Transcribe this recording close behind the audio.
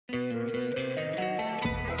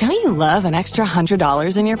Don't you love an extra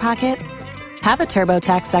 $100 in your pocket? Have a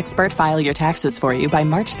TurboTax expert file your taxes for you by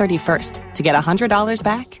March 31st to get $100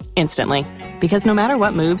 back instantly. Because no matter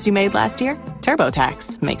what moves you made last year,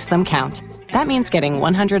 TurboTax makes them count. That means getting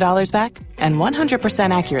 $100 back and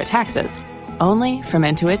 100% accurate taxes, only from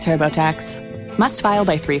Intuit TurboTax. Must file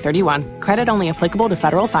by 3/31. Credit only applicable to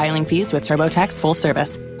federal filing fees with TurboTax full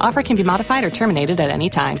service. Offer can be modified or terminated at any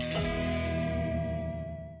time.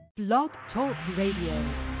 Blog Talk Radio.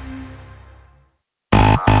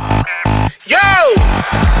 Yo!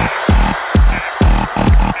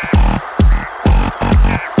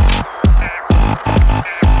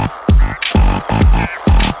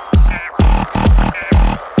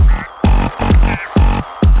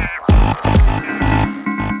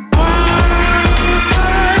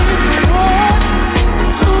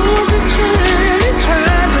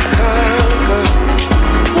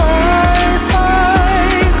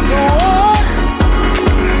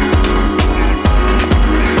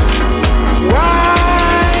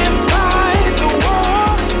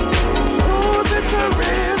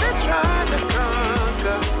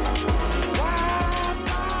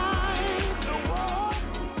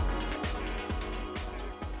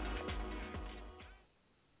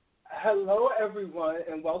 Hello, everyone,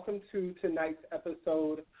 and welcome to tonight's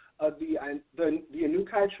episode of the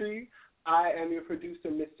Anukai Tree. I am your producer,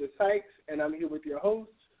 Mr. Sykes, and I'm here with your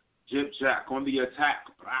host, Gypjaq, on the attack.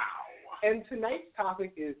 Wow. And tonight's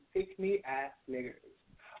topic is Pick Me Ass Niggers.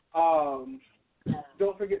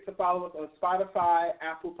 Don't forget to follow us on Spotify,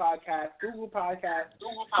 Apple Podcasts, Google Podcasts,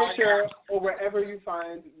 Stitcher, or wherever you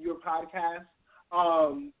find your podcasts.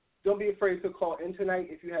 Don't be afraid to call in tonight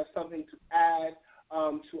if you have something to add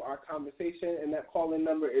to our conversation, and that call-in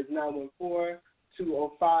number is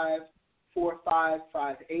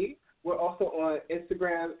 914-205-4558. We're also on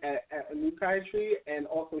Instagram at Anukai Tree, and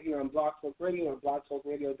also here on Blog Talk Radio at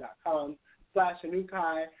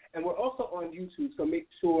blogtalkradio.com/Anukai, and we're also on YouTube, so make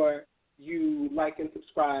sure you like and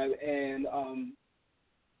subscribe and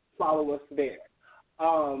follow us there.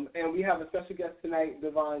 And we have a special guest tonight,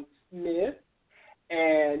 Davon Smith,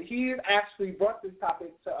 and he actually brought this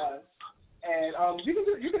topic to us. And you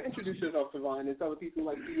can introduce yourself, Davon, and tell the people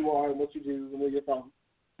like who you are and what you do and where you're from.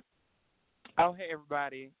 Oh, hey,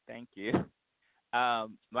 everybody. Thank you.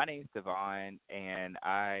 My name's Davon, and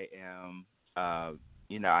I am, I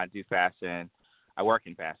do fashion. I work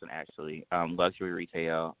in fashion, actually, luxury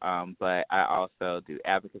retail, but I also do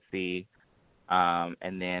advocacy,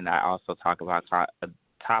 and then I also talk about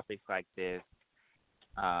topics like this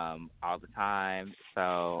all the time.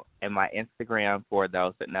 So, and my Instagram, for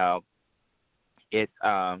those that know, it's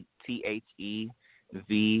TheVonFactor,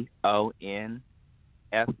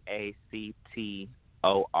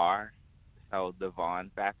 so the Von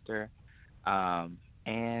Factor. And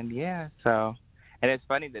it's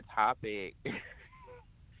funny, the topic,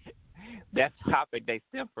 that topic, they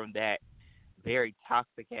stem from that very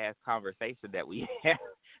toxic ass conversation that we had,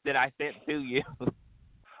 that I sent to you.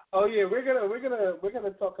 Oh yeah, we're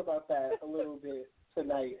gonna talk about that a little bit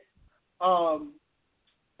tonight.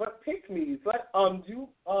 But pick-me's, let's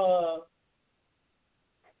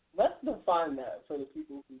define that for the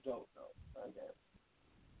people who don't know, I guess.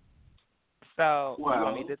 So, you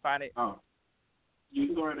want me to define it? You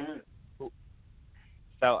can go right ahead.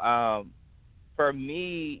 So, for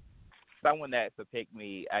me, someone that's a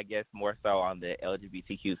pick-me, I guess more so on the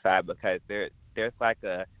LGBTQ side, because there's like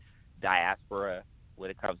a diaspora when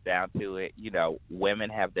it comes down to it. You know, women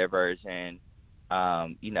have their version.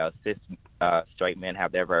 Cis straight men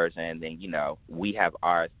have their version, and then, we have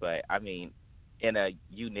ours. But, I mean, in a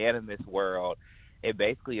unanimous world, it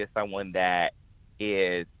basically is someone that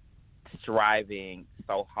is striving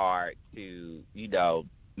so hard to,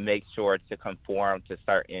 make sure to conform to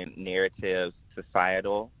certain narratives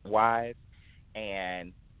societal-wise,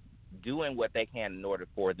 and doing what they can in order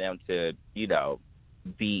for them to,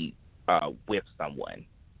 be with someone,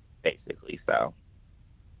 basically. So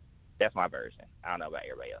that's my version. I don't know about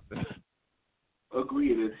everybody else.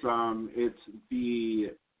 Agreed. It's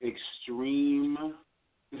the extreme,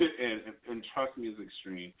 and trust me, it's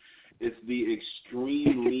extreme. It's the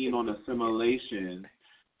extreme lean on assimilation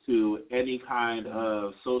to any kind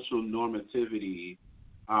of social normativity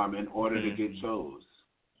in order to get chose.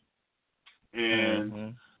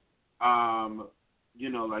 And,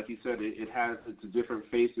 like you said, it has its different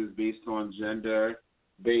faces based on gender,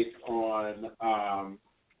 based on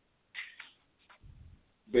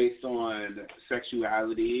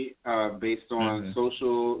sexuality, based on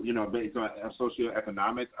social, based on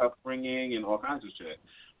socioeconomic upbringing and all kinds of shit.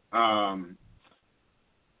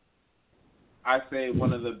 I say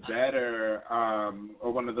one of the better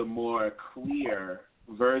or one of the more clear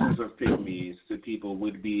versions of pick-me's to people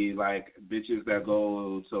would be like bitches that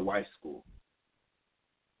go to white school.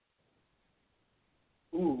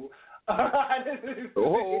 Ooh.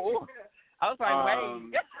 Ooh. I was like,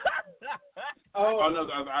 wait. No,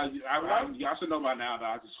 y'all should know by now that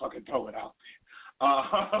I just fucking throw it out there.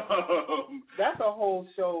 That's a whole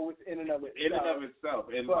show in and of itself.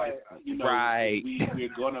 And but, like, you know, right.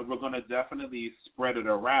 we're gonna definitely spread it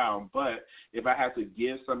around. But if I have to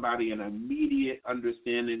give somebody an immediate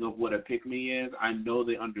understanding of what a pick-me is, I know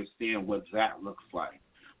they understand what that looks like.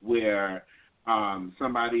 Where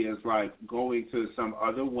somebody is like going to some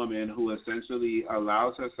other woman who essentially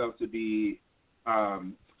allows herself to be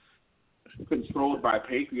controlled by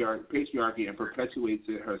patriarchy and perpetuates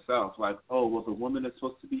it herself. Like, oh, well, the woman is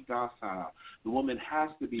supposed to be docile. The woman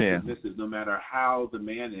has to be submissive no matter how the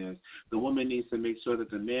man is. The woman needs to make sure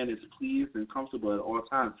that the man is pleased and comfortable at all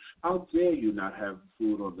times. How dare you not have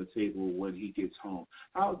food on the table when he gets home?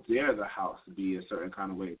 How dare the house be a certain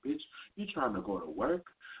kind of way? Bitch, you trying to go to work?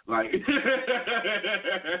 Like, like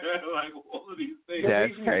all of these things.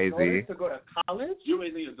 That's crazy. To go to college? You're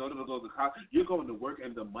raising your daughter to go to college. You're going to work,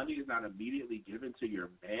 and the money is not immediately given to your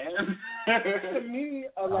man. To me,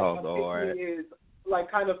 a pick-me is like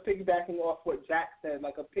kind of piggybacking off what Jack said.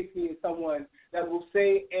 Like a pick-me is someone that will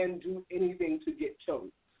say and do anything to get chose.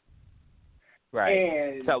 Right.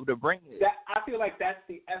 And so to bring that, I feel like that's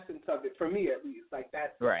the essence of it, for me at least. Like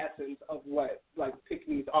that's the essence of what like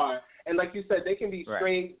pick-me's are. And like you said, they can be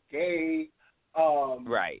straight, gay,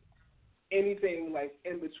 anything like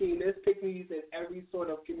in between. There's pick-me's in every sort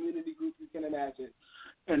of community group you can imagine.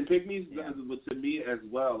 And pick-me's, to me as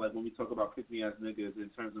well, like when we talk about pick-me as niggas in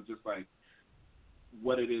terms of just like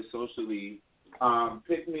what it is socially,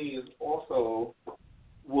 pick-me's also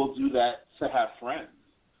will do that to have friends.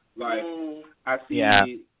 Like I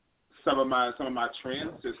see some of my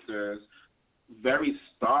trans sisters very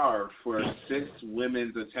starved for cis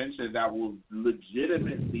women's attention that will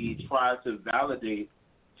legitimately try to validate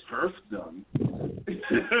turfdom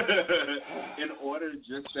in order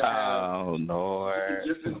just to have,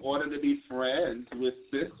 just in order to be friends with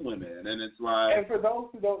cis women. And it's like, and for those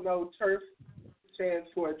who don't know, TERF stands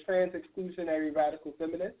for Trans Exclusionary Radical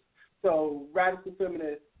Feminists. So radical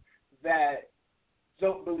feminists that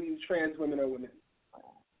don't believe trans women are women.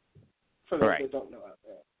 For those that don't know out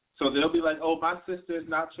there. So they'll be like, "Oh, my sister is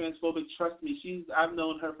not transphobic. Trust me, I've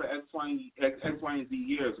known her for X, Y, and Z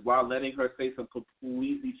years," while letting her say some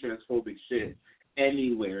completely transphobic shit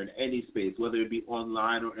anywhere in any space, whether it be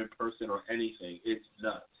online or in person or anything. It's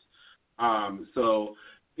nuts. So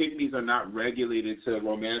pick-me's are not regulated to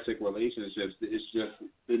romantic relationships. It's just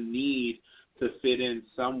the need to fit in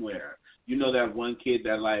somewhere. You know that one kid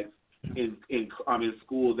that like. In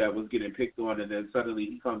school that was getting picked on, and then suddenly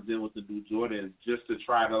he comes in with the new Jordans just to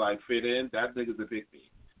try to like fit in. That nigga's a pick me.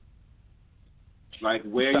 Like,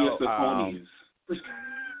 wear your Saucony's.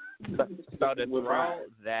 So to throw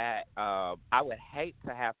that, I would hate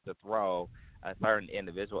to have to throw a certain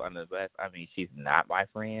individual under the bus. I mean, she's not my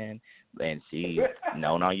friend, and she's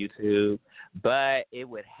known on YouTube, but it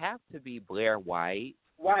would have to be Blair White.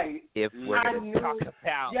 White. If we're going to talk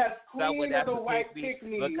about Queen of the White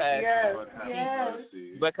Pick-me.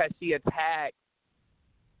 Because she attacked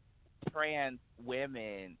trans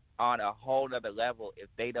women on a whole other level if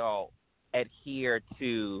they don't adhere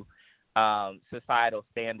to societal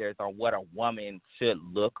standards on what a woman should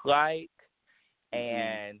look like.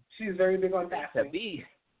 And she's very big on that. To me,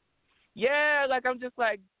 like I'm just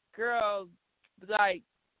like, girl, like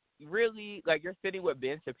really, like you're sitting with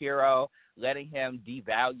Ben Shapiro, letting him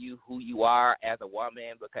devalue who you are as a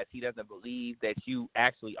woman because he doesn't believe that you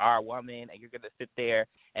actually are a woman, and you're going to sit there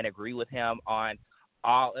and agree with him on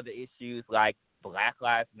all of the issues like Black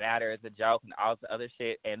Lives Matter is a joke and all the other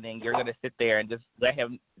shit, and then you're going to sit there and just let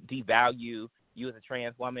him devalue you as a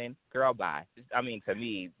trans woman. Girl, bye. I mean, to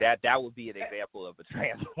me, that would be an example of a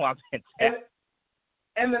trans woman.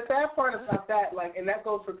 And the sad part about that, like, and that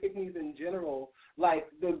goes for pick-me's in general, like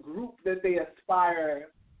the group that they aspire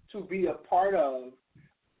to be a part of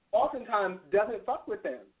oftentimes doesn't fuck with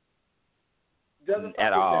them. Doesn't fuck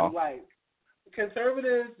at with all. them. Like,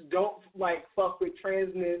 conservatives don't, like, fuck with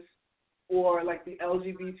transness or, like, the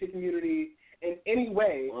LGBT community in any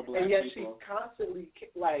way. And yet she constantly,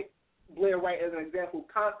 like, Blair White as an example,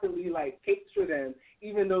 constantly, like, takes for them,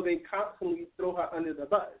 even though they constantly throw her under the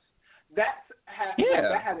bus. That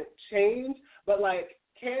hasn't changed, but, like,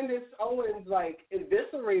 Candace Owens, like,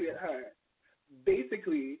 eviscerated her,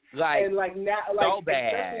 basically. Like, and, like, now, like, so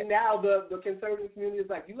bad. especially now the conservative community is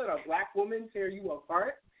like, you let a black woman tear you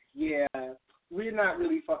apart? Yeah, we're not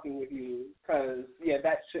really fucking with you because, yeah,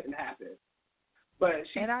 that shouldn't happen. But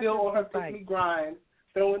she's still on her pick me grind,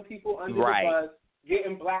 throwing people under the bus,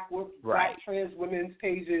 getting black trans women's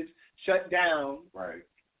pages shut down.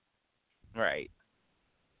 Right.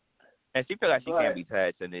 And she feels like she can't be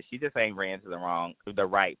touched, and then she just ain't ran to the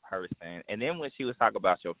right person. And then when she was talking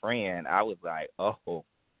about your friend, I was like, oh,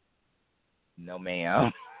 no,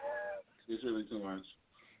 ma'am. It's really too much.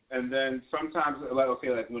 And then sometimes, like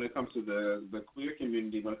when it comes to the queer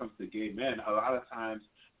community, when it comes to gay men, a lot of times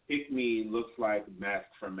pick me looks like mask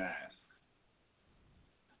for mask.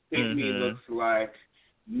 Pick me looks like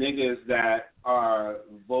niggas that are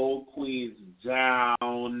Vogue queens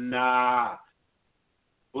down,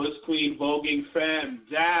 Bush Queen voguing fam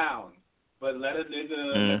down. But let a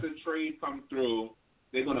nigga, let the trade come through,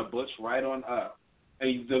 they're gonna butch right on up.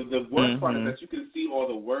 And the worst part is that you can see all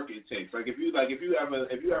the work it takes. Like if you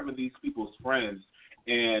ever these people's friends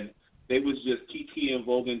and they was just kikiing,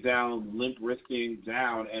 voguing down, limp wristing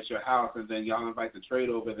down at your house, and then y'all invite the trade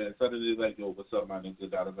over, and then suddenly like, yo, what's up, my nigga,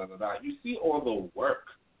 da da da da da. You see all the work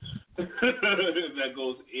that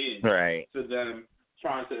goes in to them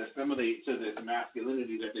trying to assimilate to this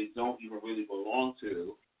masculinity that they don't even really belong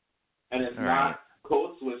to, and it's not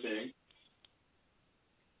code switching.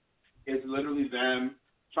 It's literally them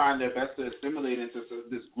trying their best to assimilate into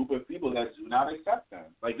this group of people that do not accept them.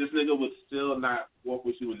 Like, this nigga would still not walk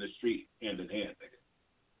with you in the street hand in hand,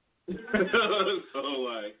 nigga. So,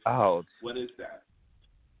 like, what is that?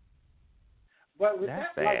 But with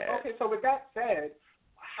with that said,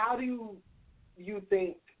 how do you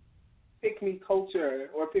think pick-me culture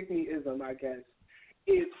or pick-me-ism, I guess,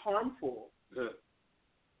 is harmful?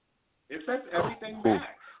 It sets everything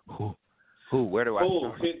back. Where do I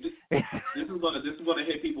start? This is gonna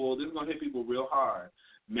hit people. This is gonna hit people real hard.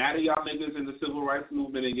 Mad at y'all niggas in the civil rights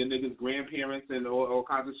movement and your niggas' grandparents and all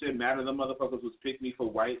kinds of shit. Mad at them motherfuckers was pick me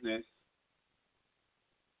for whiteness.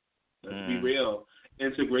 Let's be real.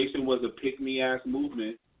 Integration was a pick me ass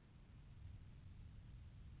movement.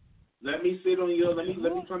 Let me sit on your. Let me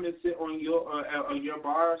come and sit on your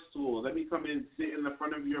bar stool. Let me come and sit in the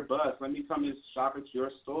front of your bus. Let me come and shop at your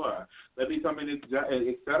store. Let me come in,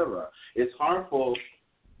 etc. It's harmful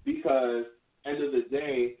because, end of the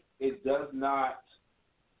day, it does not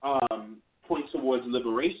point towards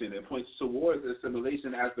liberation. It points towards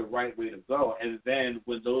assimilation as the right way to go. And then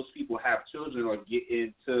when those people have children or get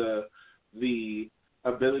into the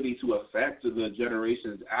ability to affect the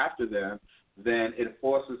generations after them, then it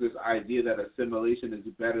forces this idea that assimilation is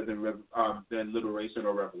better than liberation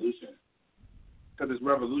or revolution. Because it's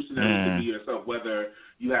revolutionary to be yourself whether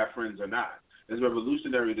you have friends or not. It's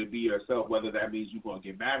revolutionary to be yourself whether that means you're going to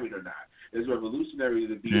get married or not. It's revolutionary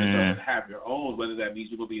to be yourself and have your own, whether that means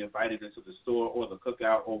you're going to be invited into the store or the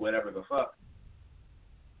cookout or whatever the fuck.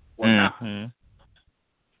 Or not.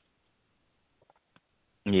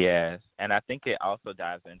 Yes, and I think it also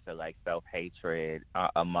dives into like self-hatred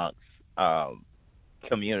amongst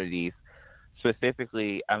communities.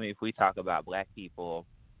 Specifically, I mean, if we talk about black people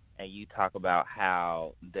and you talk about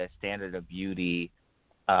how the standard of beauty,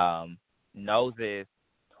 noses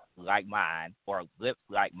like mine or lips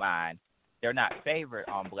like mine, they're not favored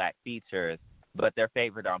on black features, but they're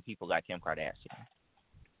favored on people like Kim Kardashian.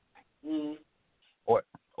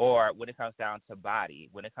 Or when it comes down to body,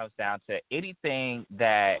 when it comes down to anything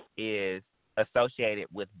that is associated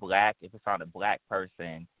with black, if it's on a black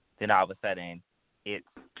person, then all of a sudden it's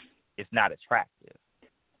not attractive.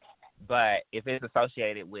 But if it's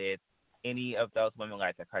associated with any of those women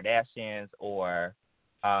like the Kardashians or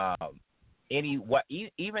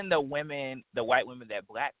even the white women that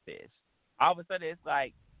blackfish, all of a sudden it's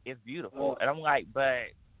like it's beautiful. And I'm like,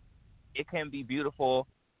 but it can be beautiful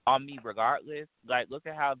on me regardless. Like, look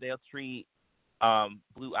at how they'll treat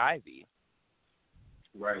Blue Ivy.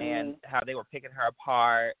 Right. And how they were picking her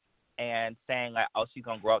apart and saying, like, oh, she's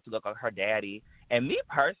going to grow up to look like her daddy. And me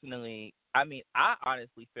personally, I mean, I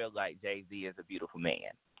honestly feel like Jay-Z is a beautiful man.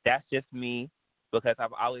 That's just me because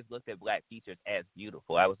I've always looked at black features as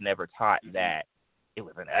beautiful. I was never taught that it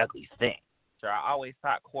was an ugly thing. So I always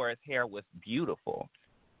thought Cora's hair was beautiful.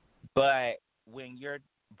 But when you're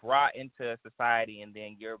brought into society and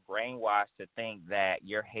then you're brainwashed to think that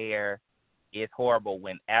your hair is horrible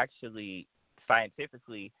when actually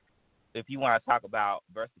scientifically, if you want to talk about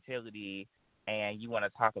versatility and you want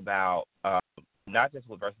to talk about not just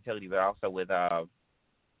with versatility but also with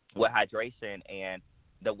hydration and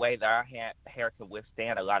the way that our hair can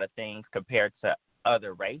withstand a lot of things compared to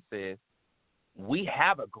other races, we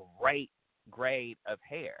have a great grade of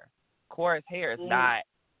hair. Cora's hair is not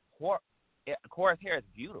Cora's hair is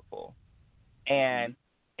beautiful. And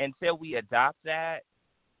until we adopt that,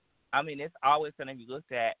 I mean, it's always going to be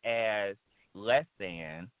looked at as less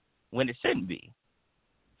than when it shouldn't be.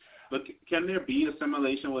 But can there be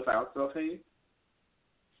assimilation without self-hate?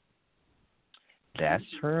 That's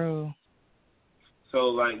true. So,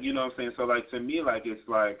 like, you know what I'm saying? So, like, to me, like, it's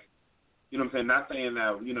like, you know what I'm saying? Not saying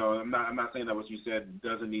that, you know, I'm not saying that what you said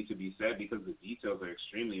doesn't need to be said, because the details are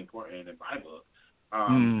extremely important in my book.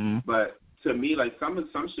 But to me, like, some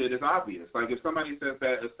shit is obvious. Like, if somebody says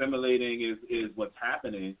that assimilating is what's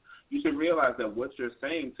happening, you should realize that what you're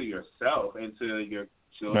saying to yourself and to your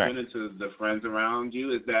children and to the friends around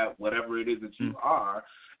you is that whatever it is that you are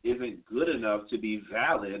isn't good enough to be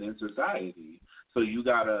valid in society. So you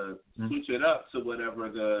gotta switch it up to whatever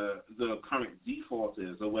the current default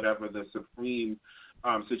is, or whatever the supreme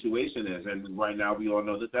situation is. And right now we all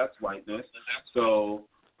know that that's whiteness. So,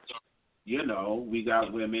 you know, we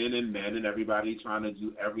got women and men and everybody trying to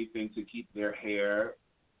do everything to keep their hair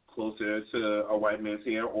closer to a white man's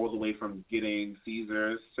hair, all the way from getting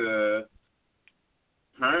Caesars to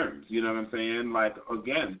perms. You know what I'm saying? Like,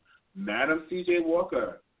 again, Madam C.J.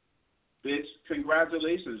 Walker, bitch,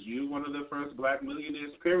 congratulations. You one of the first black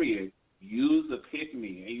millionaires, period. Use a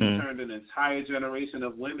pick-me, and you turned an entire generation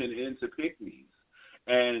of women into pick-me's.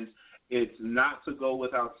 And it's not to go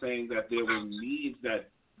without saying that there were needs that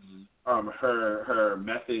her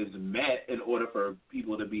methods met in order for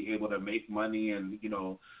people to be able to make money and, you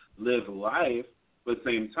know, live life. But at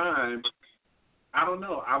the same time, I don't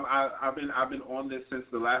know. I've been on this since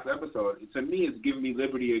the last episode. To me, it's give me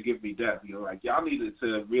liberty or give me death. You know, like, y'all needed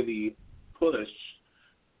to really push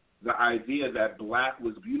the idea that black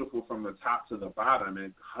was beautiful from the top to the bottom,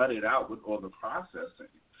 and cut it out with all the processing,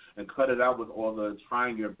 and cut it out with all the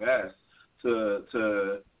trying your best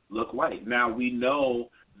to look white. Now, we know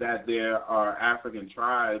that there are African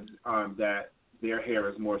tribes that their hair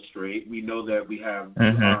is more straight. We know that we have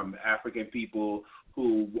African people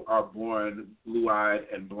who are born blue-eyed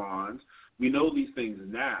and blonde. We know these things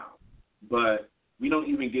now, but we don't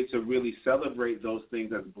even get to really celebrate those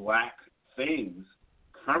things as black things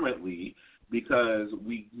currently, because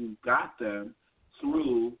we got them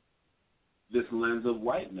through this lens of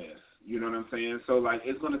whiteness. You know what I'm saying? So, like,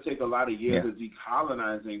 it's going to take a lot of years of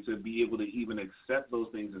decolonizing to be able to even accept those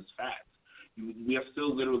things as facts. We are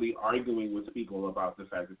still literally arguing with people about the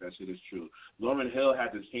fact that that shit is true. Lauryn Hill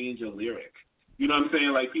had to change a lyric. You know what I'm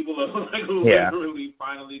saying? Like, people are like literally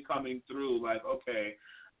finally coming through, like, okay,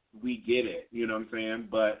 we get it. You know what I'm saying?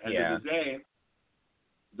 But at the end of the day,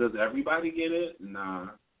 does everybody get it? Nah.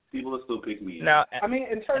 People are still picking me. No, I mean,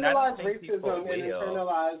 internalized racism and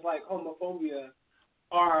internalized, like, homophobia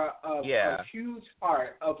are a huge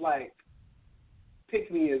part of, like,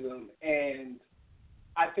 pick-meism, and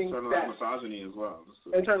I think internalized misogyny as well.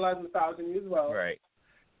 Internalized misogyny as well. Right.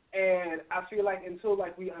 And I feel like until,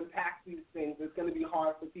 like, we unpack these things, it's going to be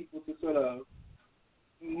hard for people to sort of,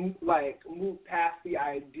 move past the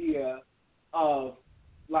idea of,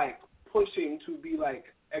 like, pushing to be,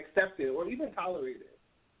 like, accepted or even tolerated.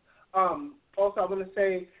 Also, I want to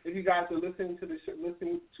say, if you guys are listening to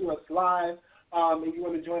us live, and you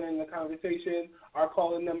want to join in the conversation, our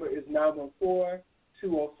call-in number is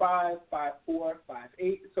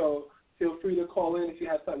 914-205-5458. So feel free to call in if you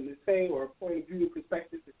have something to say or a point of view or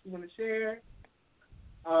perspective that you want to share.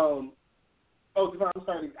 Devon, I'm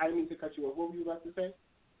sorry, I didn't mean to cut you off. What were you about to say?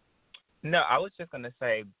 No, I was just going to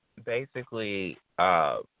say, basically,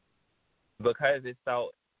 because it's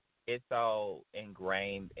so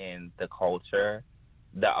ingrained in the culture,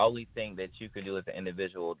 the only thing that you can do as an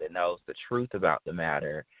individual that knows the truth about the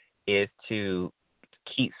matter is to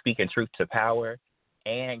keep speaking truth to power,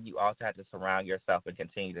 and you also have to surround yourself and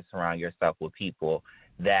continue to surround yourself with people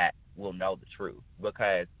that will know the truth,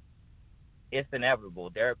 because it's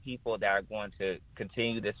inevitable. There are people that are going to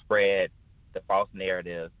continue to spread the false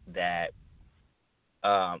narrative that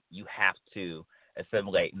you have to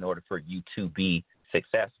assimilate in order for you to be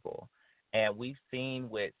successful. And we've seen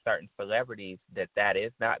with certain celebrities that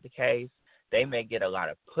is not the case. They may get a lot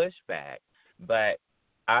of pushback, but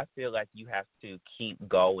I feel like you have to keep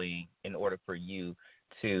going in order for you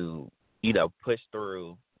to, push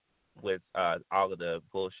through with all of the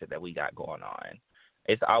bullshit that we got going on.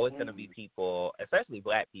 It's always going to be people, especially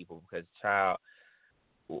black people, because,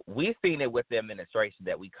 we've seen it with the administration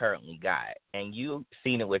that we currently got. And you've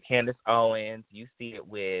seen it with Candace Owens. You see it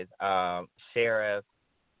with Sheriff,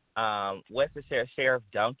 Sheriff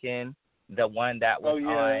Duncan, the one that was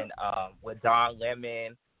on with Don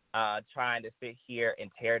Lemon, trying to sit here and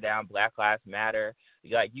tear down Black Lives Matter.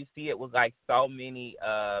 Like, you see it with, like, so many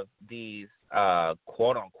of these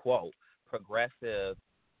quote-unquote progressive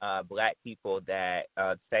black people that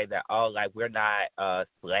say that, we're not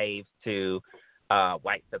slaves to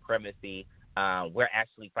white supremacy. We're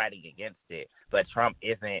actually fighting against it. But Trump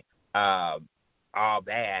isn't all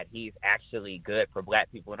bad. He's actually good for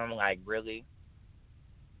black people. And I'm like, really?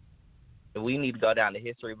 We need to go down the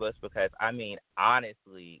history books because, I mean,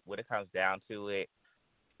 honestly, when it comes down to it,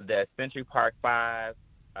 the Century Park 5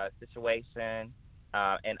 situation,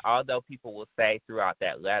 and although people will say throughout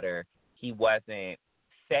that letter he wasn't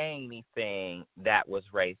saying anything that was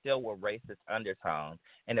racist, still were racist undertones.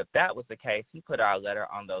 And if that was the case, he put out a letter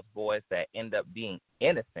on those boys that end up being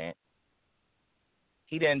innocent.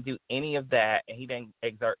 He didn't do any of that, and he didn't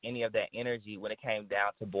exert any of that energy when it came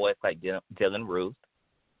down to boys like Dylan Ruth.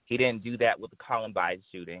 He didn't do that with the Columbine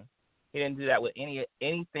shooting. He didn't do that with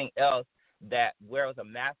anything else where it was a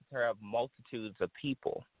massacre of multitudes of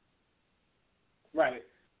people. Right.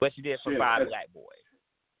 But you did for 5 black boys.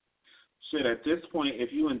 Shit, at this point,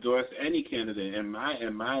 if you endorse any candidate, in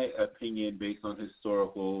my opinion, based on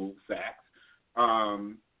historical facts,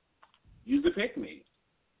 you depict me.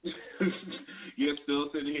 You're still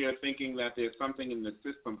sitting here thinking that there's something in the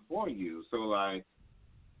system for you. So, like,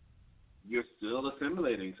 you're still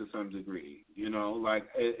assimilating to some degree. You know, like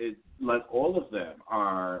like all of them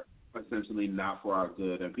are essentially not for our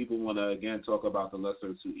good. And people want to, again, talk about the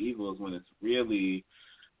lesser of two evils when it's really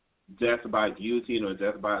death by guillotine or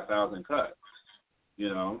death by 1,000 cuts, you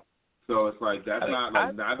know? So it's like that's not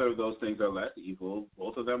like neither of those things are less evil.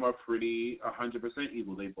 Both of them are pretty 100%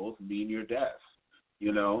 evil. They both mean your death,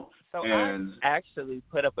 you know? So and I actually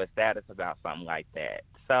put up a status about something like that.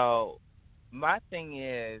 So my thing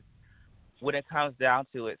is, when it comes down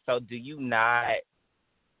to it, so do you not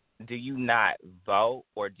vote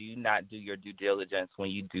or do you not do your due diligence when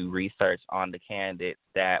you do research on the candidates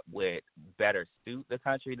that would better suit the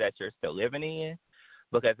country that you're still living in?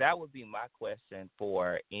 Because that would be my question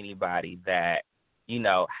for anybody that, you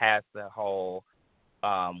know, has the whole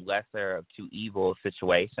lesser of two evil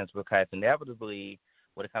situations, because inevitably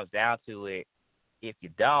when it comes down to it, if you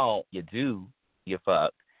don't, you do, you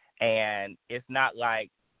fuck. And it's not like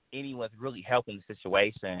anyone's really helping the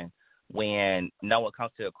situation when no one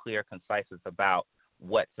comes to a clear consensus about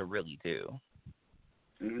what to really do.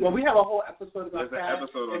 Well, we have a whole episode about There's that. An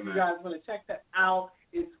episode if on you that. guys want to check that out,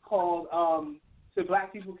 it's called Should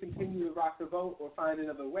Black People Continue to Rock the Vote or Find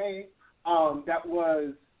Another Way? That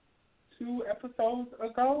was 2 episodes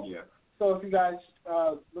ago. Yeah. So if you guys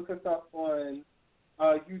look us up on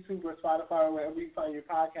YouTube or Spotify or wherever you find your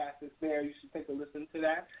podcast, it's there. You should take a listen to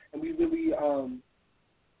that. And we really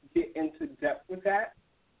get into depth with that.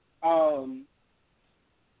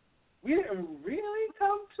 We didn't really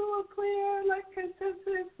come to a clear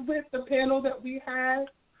consensus with the panel that we had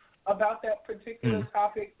about that particular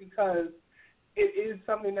topic, because it is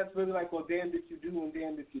something that's really like, well, damned if you do and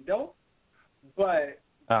damned if you don't. But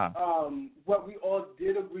what we all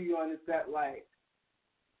did agree on is that, like,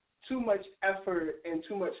 too much effort and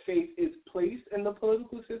too much faith is placed in the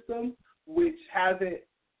political system, which hasn't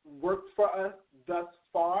worked for us thus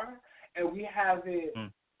far, and we haven't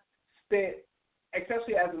spent,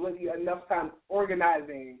 especially as a lady, enough time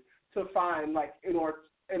organizing to find like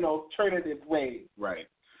an alternative way. Right.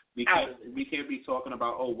 We can't be talking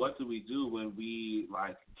about, oh, what do we do when we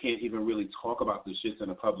like can't even really talk about the shits in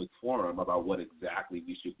a public forum about what exactly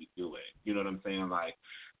we should be doing. You know what I'm saying? Like,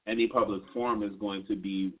 any public forum is going to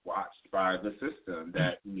be watched by the system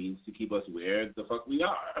that means to keep us where the fuck we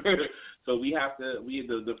are. So we have to,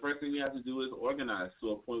 the first thing we have to do is organize to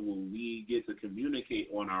a point where we get to communicate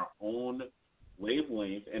on our own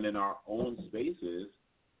wavelength and in our own spaces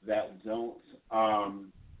that don't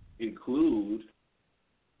include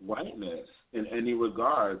whiteness in any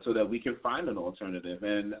regard, so that we can find an alternative.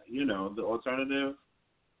 And, you know, the alternative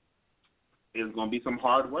is going to be some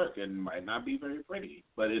hard work and might not be very pretty,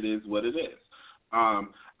 but it is what it is. I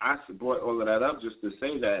brought all of that up just to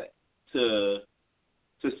say that to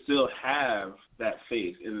still have that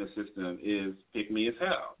faith in the system is pick me as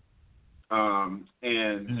hell.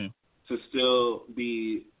 And to still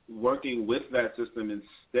be working with that system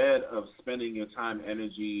instead of spending your time,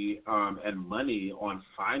 energy, and money on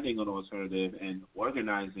finding an alternative and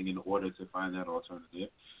organizing in order to find that alternative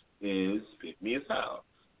is pick me as hell.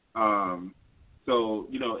 So,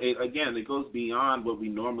 you know, it goes beyond what we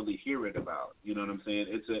normally hear it about. You know what I'm saying?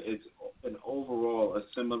 It's an overall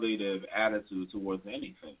assimilative attitude towards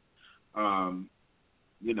anything.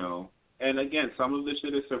 You know, and again, some of this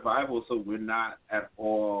shit is survival, so we're not at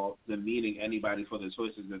all demeaning anybody for the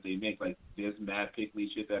choices that they make. Like, there's mad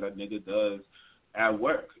pick-me shit that a nigga does at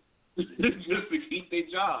work just to keep their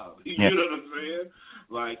job. You know what I'm saying?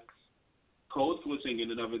 Like, code switching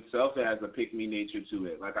in and of itself has a pick-me nature to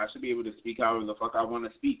it. Like, I should be able to speak however the fuck I want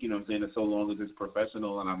to speak, you know what I'm saying, as so long as it's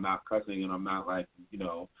professional and I'm not cussing and I'm not, like, you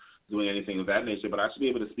know, doing anything of that nature. But I should be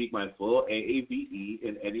able to speak my full AAVE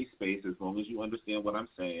in any space as long as you understand what I'm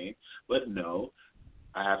saying. But no,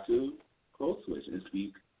 I have to code switch and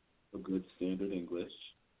speak a good standard English.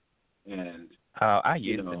 And I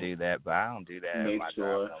used to do that, but I don't do that. Make sure.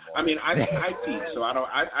 No more. I mean, I teach, so I don't.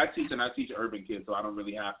 I teach and I teach urban kids, so I don't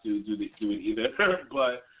really have to do it either.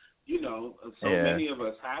 But you know, many of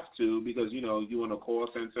us have to because you know you in a call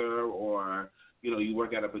center or you know you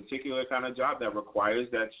work at a particular kind of job that requires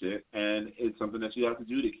that shit, and it's something that you have to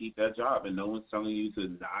do to keep that job. And no one's telling you to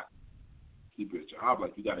not keep your job.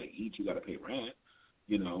 Like you got to eat, you got to pay rent,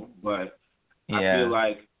 you know. But I feel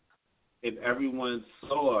like if everyone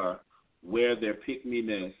saw where their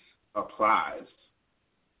pick-me-ness applies,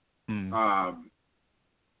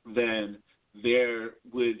 then there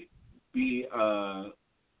would be a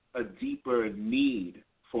deeper need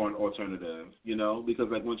for an alternative, you know?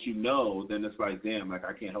 Because, like, once you know, then it's like, damn, like,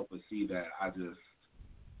 I can't help but see that I just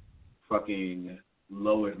fucking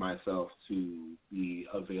lowered myself to be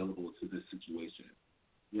available to this situation,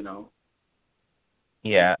 you know?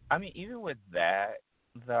 Yeah, I mean, even with that,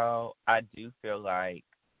 though, I do feel like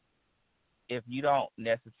if you don't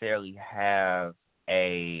necessarily have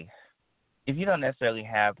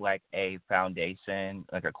like a foundation,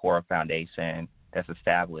 like a core foundation that's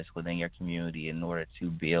established within your community in order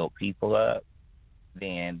to build people up,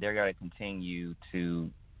 then they're going to continue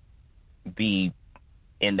to be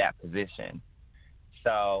in that position.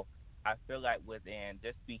 So I feel like within,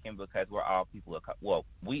 just speaking because we're all people of color, well,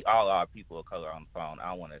 we all are people of color on the phone. I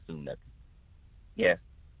don't want to assume nothing. Yes.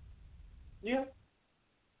 Yeah.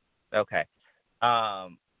 Okay.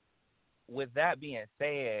 With that being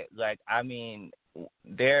said, like, I mean,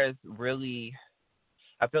 there's really,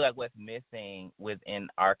 I feel like what's missing within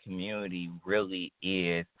our community really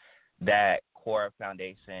is that core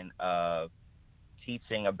foundation of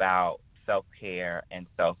teaching about self-care and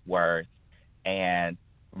self-worth and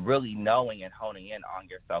really knowing and honing in on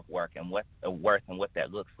your self-worth and what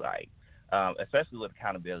that looks like, especially with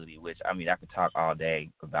accountability, which, I mean, I could talk all day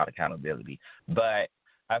about accountability, but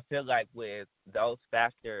I feel like with those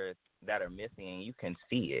factors that are missing, you can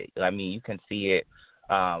see it. I mean, you can see it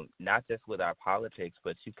not just with our politics,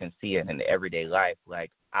 but you can see it in everyday life. Like,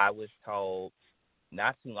 I was told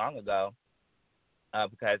not too long ago,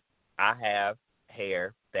 because I have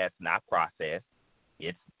hair that's not processed.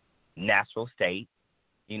 It's natural state.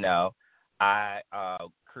 You know, I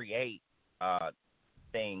create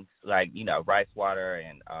things like, you know, rice water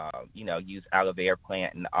and, you know, use aloe vera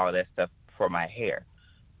plant and all that stuff for my hair.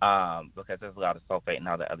 Because there's a lot of sulfate and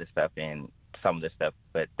all the other stuff in some of this stuff,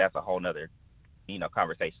 but that's a whole nother, you know,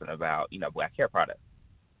 conversation about, you know, black hair products.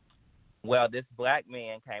 Well, this black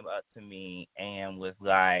man came up to me and was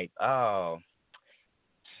like, oh,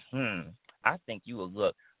 I think you would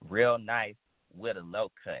look real nice with a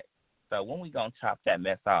low cut. So when we gonna chop that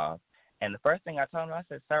mess off? And the first thing I told him, I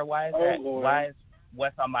said, sir, why is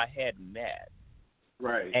what's on my head mess?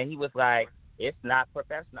 Right. And he was like, it's not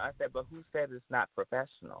professional. I said, but who said it's not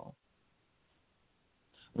professional?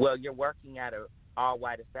 Well, you're working at an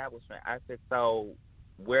all-white establishment. I said, so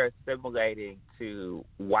we're assimilating to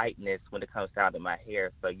whiteness when it comes down to my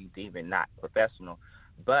hair, so you deem it not professional.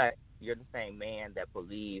 But you're the same man that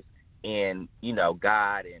believes in, you know,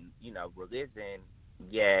 God and, you know, religion,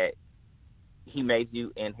 yet he made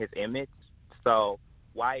you in his image. So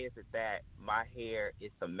why is it that my hair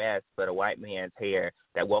is a mess, but a white man's hair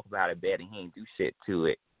that woke up out of bed and he ain't do shit to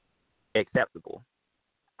it acceptable?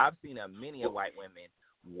 I've seen many of white women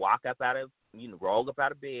walk up out of, you know, roll up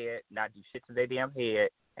out of bed, not do shit to their damn head,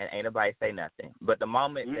 and ain't nobody say nothing. But the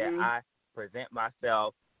moment that I present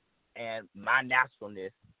myself and my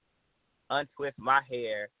naturalness, untwist my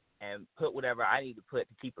hair, and put whatever I need to put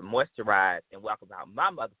to keep it moisturized and walk about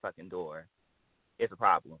my motherfucking door, it's a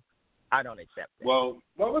problem. I don't accept it. Well,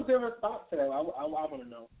 what was their response to that? I want to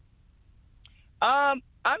know. I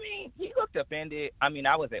mean, he looked offended. I mean,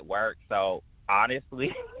 I was at work, so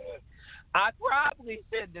honestly, I probably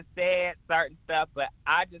shouldn't have said certain stuff, but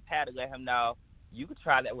I just had to let him know, you could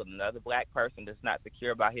try that with another black person that's not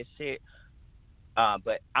secure about his shit,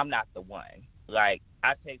 but I'm not the one. Like,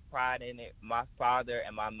 I take pride in it. My father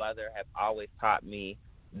and my mother have always taught me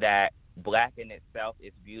that black in itself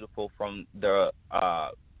is beautiful, from the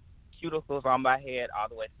cuticles on my head all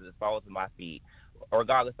the way to the soles of my feet,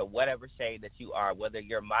 regardless of whatever shade that you are, whether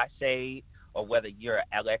you're my shade or whether you're an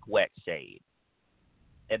Alec Wet shade.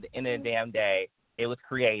 At the end of the damn day, it was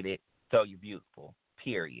created so you're beautiful,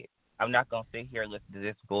 period. I'm not going to sit here and listen to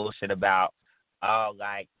this bullshit about, oh,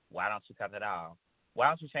 like, why don't you cut it off? Why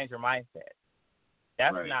don't you change your mindset?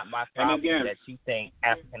 That's right. not my problem. Again, that you think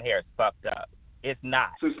African hair is fucked up. It's not.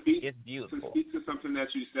 It's beautiful. To speak to something that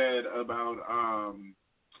you said about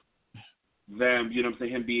them, you know what I'm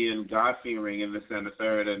saying, him being God-fearing and this and the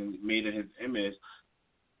third and made in his image,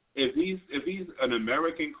 if he's an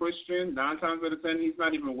American Christian, 9 times out of 10, he's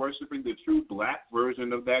not even worshiping the true black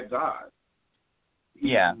version of that God.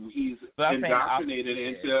 He's indoctrinated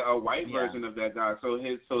into a white version of that God. So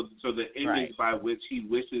the image by which he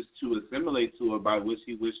wishes to assimilate to, or by which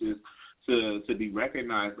he wishes to be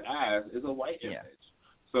recognized as, is a white image.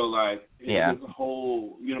 So like his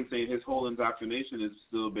whole, you know what I'm saying, his whole indoctrination is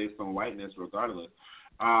still based on whiteness, regardless.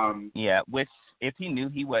 Which if he knew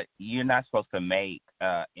you're not supposed to make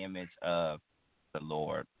image of the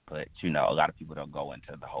Lord, but a lot of people don't go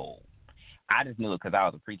into the whole. I just knew it because I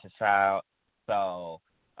was a preacher's child. So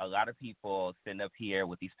a lot of people sitting up here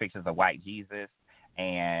with these pictures of white Jesus,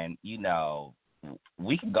 and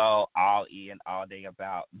we can go all in all day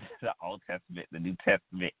about the Old Testament, the New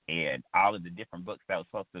Testament, and all of the different books that were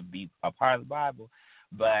supposed to be a part of the Bible.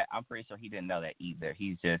 But I'm pretty sure he didn't know that either.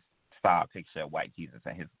 He just saw a picture of white Jesus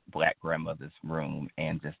in his black grandmother's room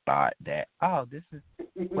and just thought that, oh, this is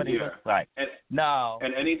what he looks like. And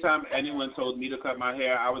anytime anyone told me to cut my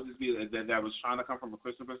hair, I would just be that was trying to come from a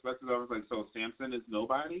Christian perspective. I was like, so Samson is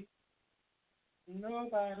nobody?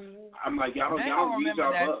 Nobody. I'm like, y'all don't read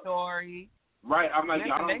y'all that book. Story. Right, I'm like,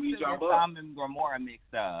 y'all don't read y'all book. Tom and Gomorrah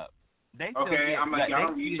mixed up. I'm like, y'all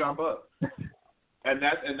don't read y'all book. And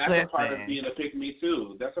that's a part of being a pick-me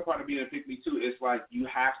too. That's a part of being a pick-me too. It's like you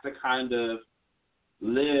have to kind of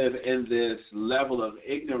live in this level of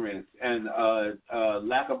ignorance and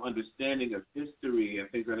lack of understanding of history and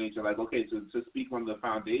things of that nature. Like, okay, to speak on the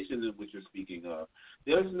foundation in which you're speaking of,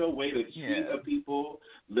 there's no way to treat a people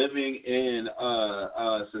living in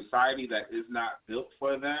a society that is not built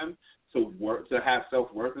for them to have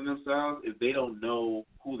self-worth in themselves if they don't know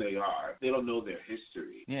who they are, if they don't know their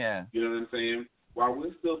history. Yeah. You know what I'm saying? While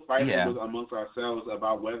we're still fighting amongst ourselves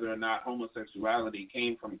about whether or not homosexuality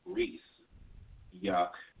came from Greece, yuck.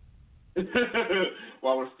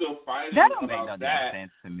 While we're still fighting that don't about make no that,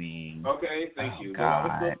 sense to me. Okay, thank you. While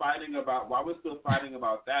we're still fighting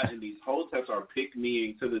about that, and these hoteps are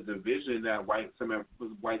pick-meing to the division that white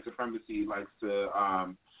supremacy likes to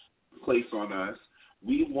place on us,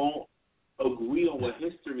 we won't agree on what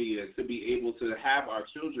history is to be able to have our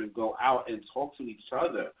children go out and talk to each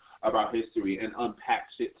other about history and unpack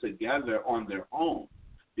shit together on their own.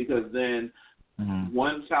 Because then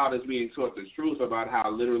one child is being taught the truth about how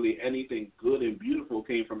literally anything good and beautiful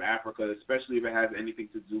came from Africa, especially if it has anything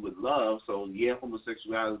to do with love. So,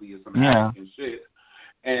 homosexuality is some African shit.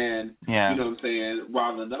 And, you know what I'm saying,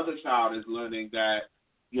 while another child is learning that,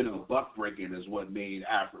 buck breaking is what made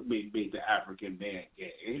the African man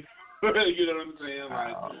gay. You know what I'm saying?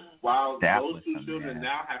 Like, while those two children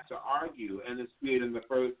now have to argue, and it's creating the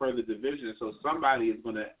further division. So somebody is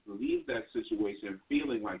going to leave that situation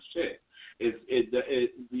feeling like shit.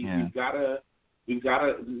 We've gotta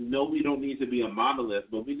know we don't need to be a monolith,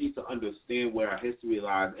 but we need to understand where our history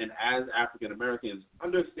lies. And as African Americans,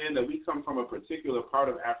 understand that we come from a particular part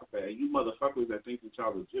of Africa. And you motherfuckers that think that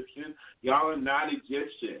y'all Egyptian, y'all are not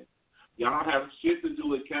Egyptian. Y'all don't have shit to do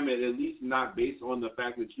with Kemet, at least not based on the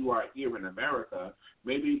fact that you are here in America.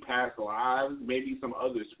 Maybe past lives, maybe some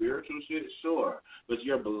other spiritual shit, sure. But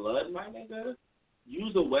your blood, my nigga,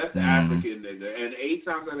 you's a West African nigga. And 8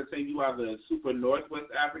 times out of 10, you either super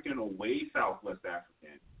Northwest African or way Southwest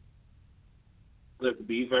African. Let's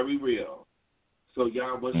be very real. So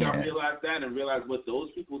once y'all realize that and realize what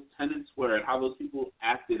those people's tenets were and how those people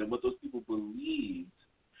acted and what those people believed,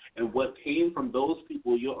 and what came from those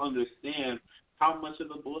people, you'll understand how much of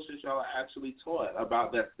the bullshit y'all are actually taught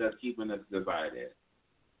about that's keeping us divided.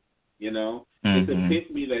 It's a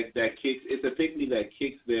pick-me that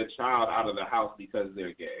kicks their child out of the house because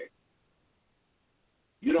they're gay.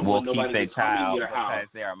 You don't want nobody to come in your house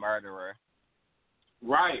because they're a murderer,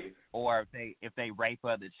 right? Or if they rape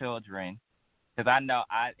other children. Because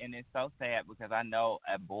and it's so sad because I know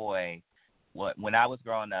a boy. When I was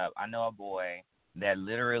growing up, I know a boy that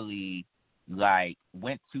literally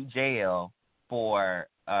went to jail for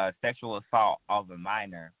sexual assault of a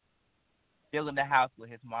minor, still in the house with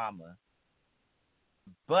his mama.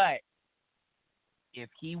 But if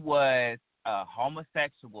he was a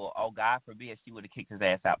homosexual, oh God forbid, she would have kicked his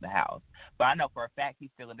ass out the house. But I know for a fact he's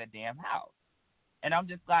still in the damn house. And I'm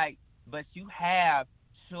just like, but you have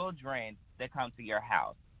children that come to your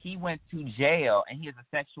house. He went to jail and he is a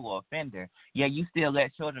sexual offender. Yeah, you still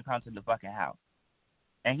let children come to the fucking house.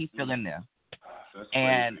 And he's still in there. That's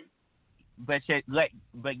and crazy.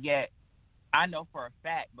 But yet I know for a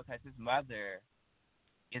fact because his mother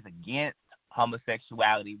is against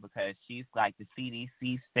homosexuality because she's like the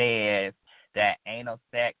CDC says that anal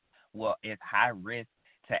sex is high risk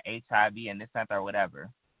to HIV and this and that or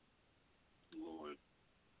whatever. Lord.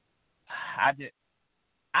 I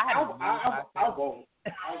won't.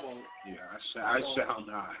 Yeah, I shall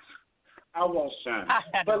not. I won't.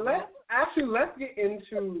 But let's get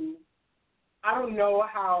into. I don't know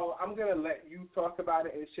how I'm gonna let you talk about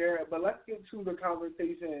it and share it, but let's get to the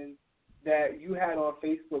conversation that you had on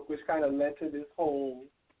Facebook, which kind of led to this whole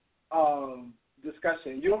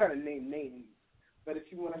discussion. You don't gotta name names, but if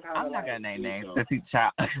you want to kind of I'm not gonna name names because he's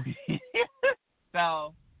child.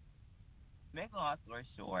 So, make a long story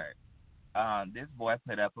short, this boy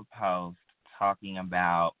put up a post talking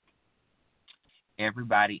about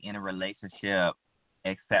everybody in a relationship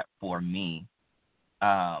except for me.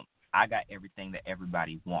 I got everything that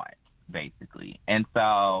everybody wants, basically. And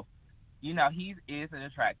so, you know, he is an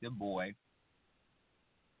attractive boy.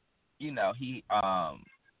 You know, he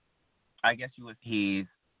he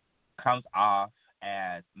comes off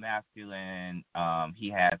as masculine. He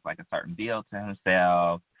has like a certain build to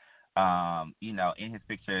himself. You know, in his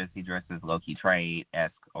pictures, he dresses low-key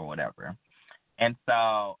trade-esque or whatever. And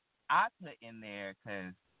so I put in there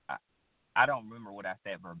because I don't remember what I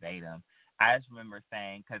said verbatim. I just remember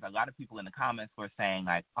saying, because a lot of people in the comments were saying,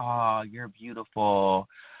 like, oh, you're beautiful,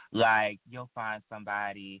 like, you'll find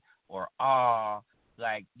somebody, or, oh,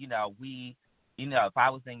 like, if I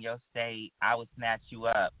was in your state, I would snatch you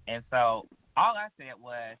up. And so all I said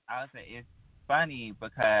was, it's funny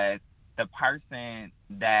because the person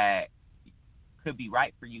that could be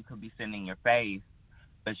right for you could be sitting in your face,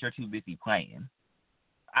 but you're too busy playing.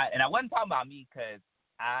 And I wasn't talking about me because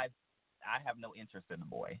I have no interest in the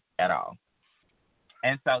boy at all.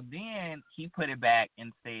 And so then he put it back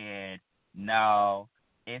and said, no,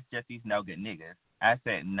 it's just these no good niggas. I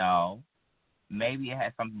said, no, maybe it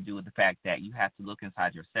has something to do with the fact that you have to look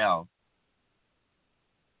inside yourself.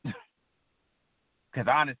 Because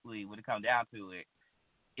honestly, when it comes down to it,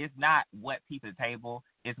 it's not what piece of the table,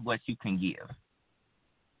 it's what you can give.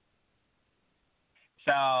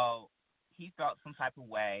 So he felt some type of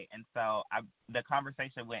way, and so the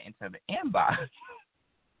conversation went into the inbox.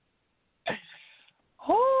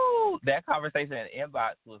 Ooh, that conversation in the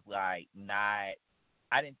inbox was like I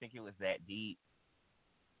didn't think it was that deep.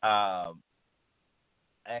 I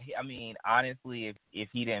mean, honestly, if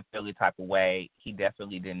he didn't feel the type of way, he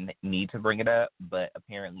definitely didn't need to bring it up, but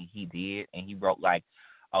apparently he did, and he wrote like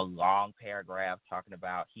a long paragraph talking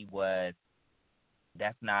about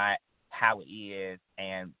that's not how it is,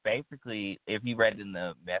 and basically, if you read in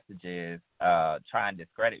the messages, try and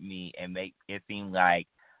discredit me and make it seem like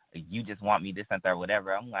you just want me this and that or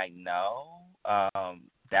whatever. I'm like, no,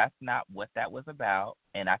 that's not what that was about,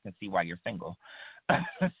 and I can see why you're single.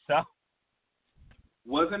 So,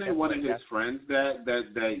 wasn't it one of his friends that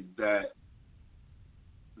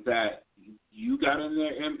you got in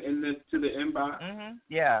there to the inbox? Mm-hmm.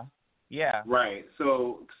 Yeah. Right.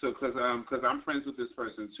 So because I'm friends with this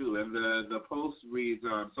person too, and the post reads,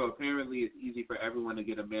 so apparently it's easy for everyone to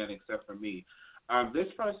get a man except for me.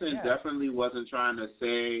 This person definitely wasn't trying to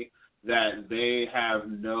say that they have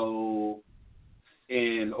no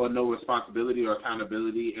responsibility or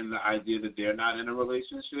accountability in the idea that they're not in a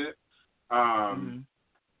relationship. I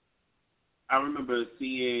remember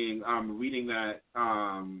reading that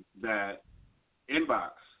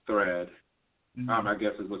inbox thread, I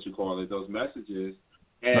guess is what you call it, those messages,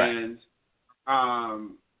 and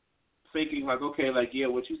thinking like, okay, like, yeah,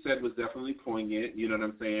 what you said was definitely poignant, you know what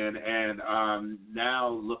I'm saying? And now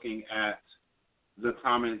looking at the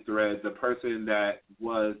comment thread, the person that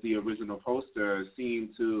was the original poster seemed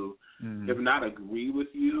to, if not agree with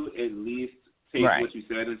you, at least take what you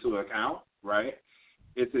said into account, right?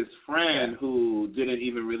 It's his friend who didn't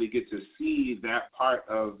even really get to see that part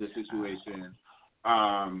of the situation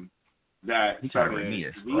that he tried to read me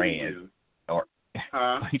as friend, or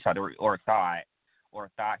he tried to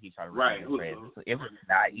thought he tried to read me as friend. It was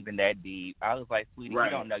not even that deep. I was like, sweetie, we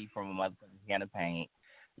don't know you from a motherfucking can of paint.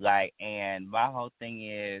 Like, and my whole thing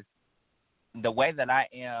is the way that I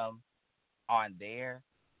am on there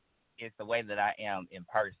is the way that I am in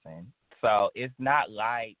person. So it's not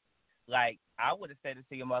like I would have said it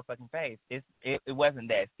to your motherfucking face. It wasn't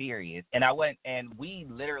that serious. And we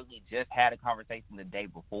literally just had a conversation the day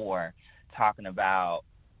before talking about,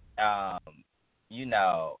 I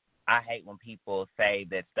hate when people say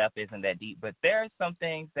that stuff isn't that deep, but there are some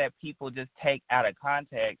things that people just take out of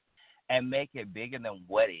context and make it bigger than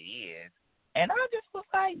what it is. And I just was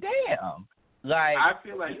like, damn. Like, I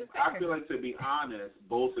feel like to be honest,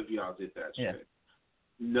 both of y'all did that shit.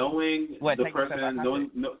 knowing the person,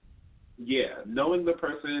 knowing the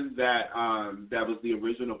person that that was the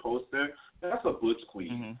original poster, that's a butch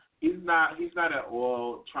queen. He's not at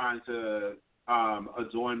all trying to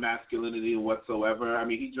adorn masculinity whatsoever. I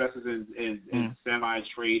mean, he dresses in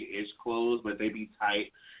semi-trade-ish clothes, but they be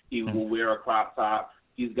tight. He will wear a crop top.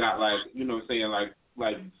 He's got like, you know what I'm saying,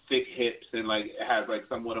 like thick hips and like has like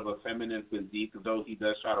somewhat of a feminine physique, though he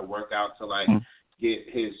does try to work out to like get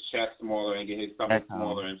his chest smaller and get his stomach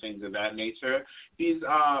smaller and things of that nature. He's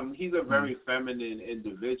a very feminine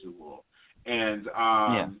individual. And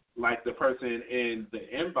like the person in the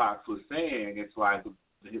inbox was saying, it's like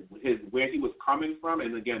his where he was coming from,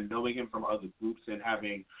 and again, knowing him from other groups and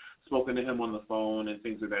having spoken to him on the phone and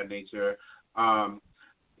things of that nature,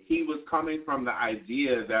 he was coming from the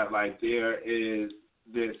idea that like there is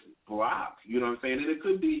this block, you know what I'm saying? And it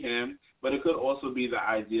could be him, but it could also be the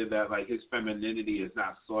idea that like his femininity is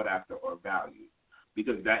not sought after or valued,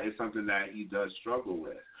 because that is something that he does struggle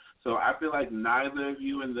with. So I feel like neither of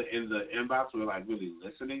you in the inbox were like really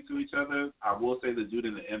listening to each other. I will say the dude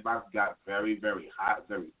in the inbox got very, very hot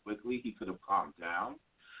very quickly. He could have calmed down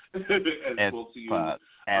and spoke to you a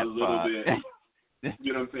little bit.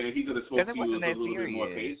 You know what I'm saying? He could have spoke to you with a little bit more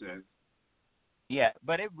patience. Yeah,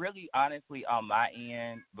 but it really, honestly, on my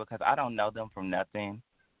end, because I don't know them from nothing,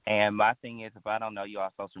 and my thing is, if I don't know you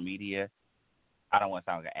on social media, I don't want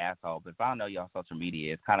to sound like an asshole, but if I don't know you on social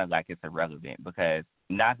media, it's kind of like it's irrelevant, because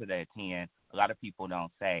 9 out of 10, a lot of people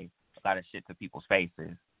don't say a lot of shit to people's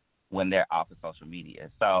faces when they're off of social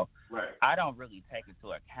media. So I don't really take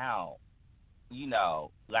into account, you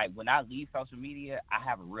know, like when I leave social media, I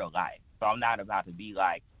have a real life. So I'm not about to be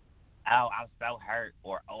like, oh, I'm so hurt,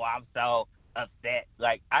 or oh, I'm so upset.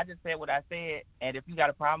 Like, I just said what I said, and if you got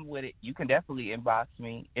a problem with it, you can definitely inbox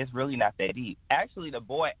me. It's really not that deep. Actually, the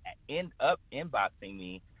boy ended up inboxing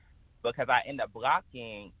me because I ended up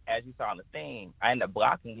blocking, as you saw on the thing, I ended up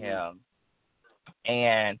blocking him,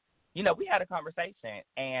 and, you know, we had a conversation,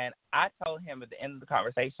 and I told him at the end of the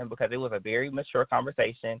conversation, because it was a very mature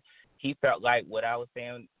conversation, he felt like what I was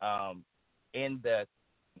saying in the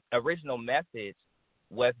original message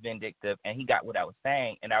was vindictive, and he got what I was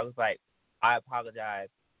saying, and I was like, I apologize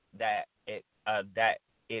that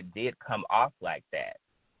it did come off like that.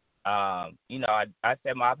 You know, I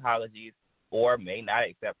said my apologies, or may not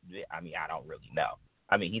accept it. I mean, I don't really know.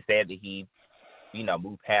 I mean, he said that he, you know,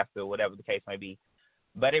 moved past it or whatever the case may be.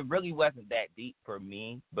 But it really wasn't that deep for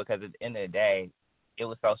me, because at the end of the day, it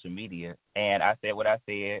was social media. And I said what I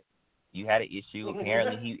said. You had an issue.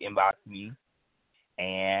 Apparently, he inboxed me.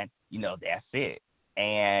 And, you know, that's it.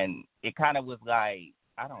 And it kind of was like,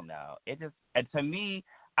 I don't know. It just, and to me,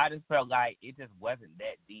 I just felt like it just wasn't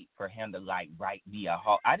that deep for him to, like, write me a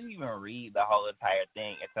whole. I didn't even read the whole entire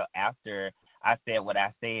thing until after I said what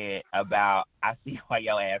I said about, I see why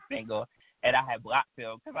your ass single, and I had blocked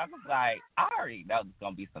him, because I was like, I already know there's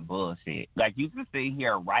going to be some bullshit. Like, you can sit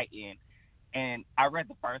here writing, and I read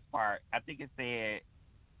the first part. I think it said,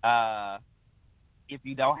 if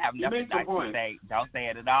you don't have nothing nice to say, don't say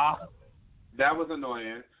it at all. That was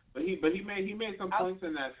annoying. But he made some points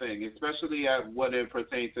in that thing, especially at what it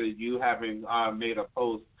pertains to you having made a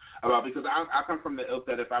post about, because I come from the ilk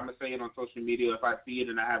that if I'm going to say it on social media, if I see it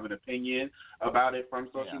and I have an opinion about it from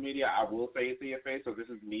social media, I will say it to your face. So this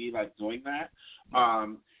is me, like, doing that.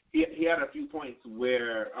 He had a few points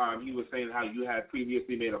where he was saying how you had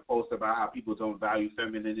previously made a post about how people don't value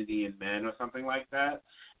femininity in men or something like that.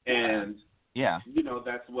 And you know,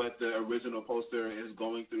 that's what the original poster is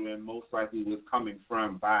going through, and most likely was coming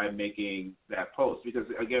from by making that post. Because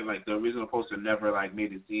again, like, the original poster never like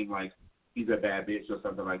made it seem like he's a bad bitch or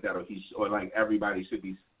something like that, or like everybody should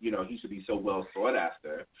be, you know, he should be so well sought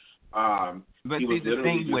after. But he was the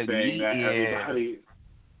thing with me that is,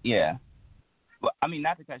 well, I mean,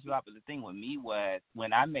 not to cut you off, but the thing with me was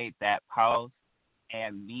when I made that post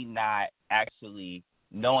and me not actually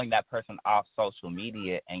knowing that person off social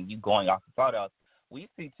media and you going off the photos, we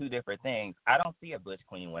see two different things. I don't see a butch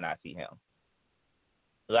queen when I see him.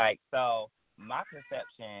 Like, so my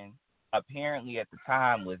perception apparently at the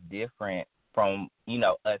time was different from, you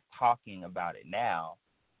know, us talking about it now.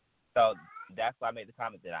 So that's why I made the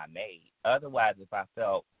comment that I made. Otherwise, if I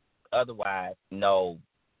felt otherwise, no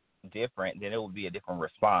different, then it would be a different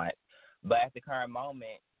response. But at the current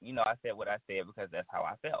moment, you know, I said what I said because that's how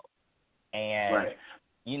I felt. And,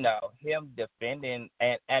 you know, him defending,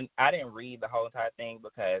 and I didn't read the whole entire thing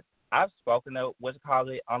because I've spoken to,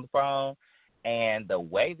 on the phone, and the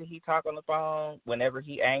way that he talk on the phone whenever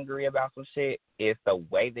he angry about some shit is the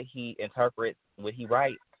way that he interprets what he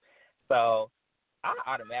writes. So I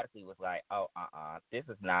automatically was like, oh, this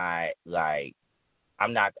is not, like,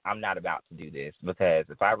 I'm not about to do this, because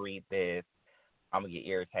if I read this, I'm gonna get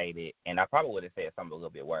irritated, and I probably would have said something a little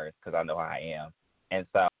bit worse because I know how I am. And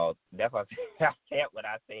so that's why I said what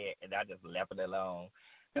I said, and I just left it alone,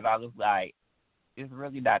 because I was like, it's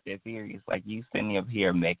really not that serious. Like, you sitting up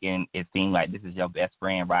here making it seem like this is your best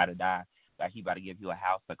friend, ride or die. Like, he about to give you a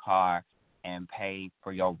house, a car, and pay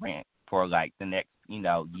for your rent for like the next,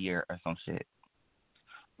 year or some shit.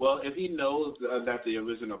 Well, if he knows that the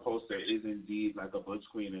original poster is indeed like a Butch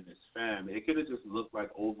Queen and his fam, it could have just looked like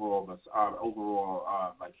overall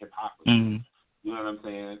like hypocrisy. Mm-hmm. You know what I'm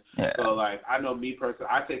saying? Yeah. So like, I know me personally,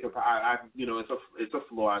 it's a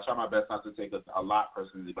flaw. I try my best not to take a lot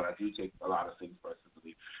personally, but I do take a lot of things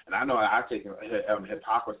personally. And I know I take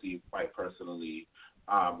hypocrisy quite personally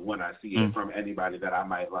when I see it from anybody that I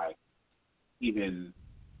might like even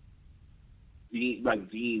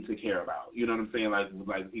deem to care about. You know what I'm saying? Like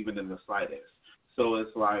even in the slightest. So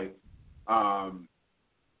it's like, I'm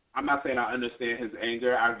not saying I understand his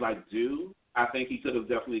anger. do. I think he could have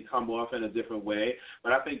definitely come off in a different way,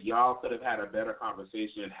 but I think y'all could have had a better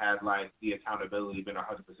conversation had like the accountability been 100%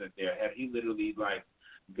 there. Had he literally like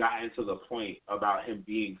gotten to the point about him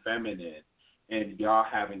being feminine and y'all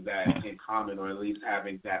having that in common, or at least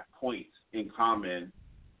having that point in common,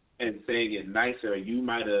 and saying it nicer, you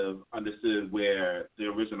might have understood where the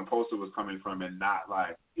original poster was coming from, and not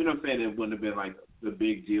like, you know what I'm saying, it wouldn't have been like the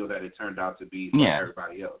big deal that it turned out to be for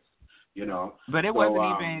everybody else, But it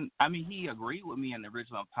wasn't even, he agreed with me in the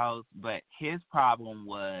original post, but his problem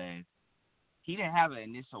was he didn't have an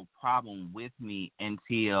initial problem with me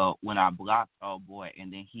until when I blocked old boy,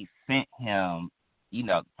 and then he sent him,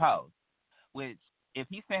 the post, which, if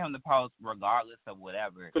he sent him the post regardless of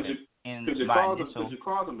whatever, Because you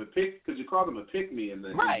called him a pick me in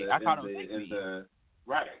the right. I called him a pick me.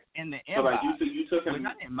 Right. In the inbox. So like you took him, which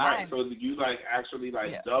I didn't mind. Right. So you like actually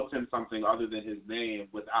dubbed him something other than his name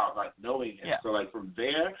without like knowing him. Yeah. So like from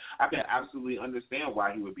there, I can absolutely understand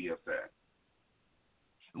why he would be upset.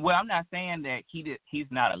 Well, I'm not saying that he's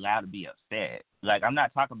not allowed to be upset. Like, I'm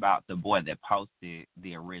not talking about the boy that posted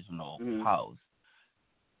the original post.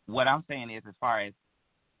 What I'm saying is, as far as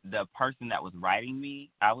the person that was writing me,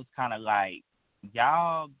 I was kind of like,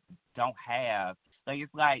 y'all don't have, like,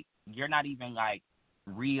 it's like you're not even like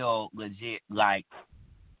real legit like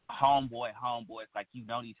homeboys, like you've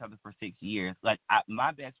known each other for 6 years. Like,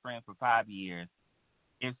 my best friend for 5 years,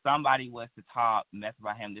 if somebody was to talk, mess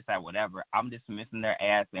about him, this, that, whatever, I'm dismissing their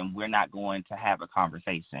ass, and we're not going to have a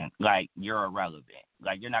conversation. Like, you're irrelevant.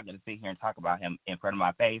 Like, you're not going to sit here and talk about him in front of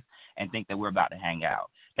my face and think that we're about to hang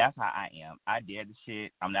out. That's how I am. I did the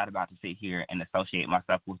shit. I'm not about to sit here and associate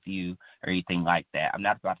myself with you or anything like that. I'm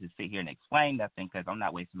not about to sit here and explain nothing, because I'm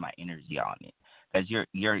not wasting my energy on it. Because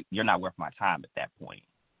you're not worth my time at that point.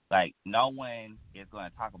 Like, no one is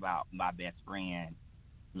going to talk about my best friend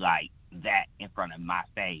like that in front of my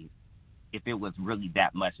face if it was really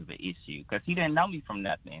that much of an issue, because he didn't know me from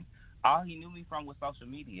nothing. All he knew me from was social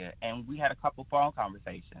media, and we had a couple phone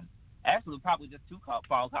conversations. Actually, probably just 2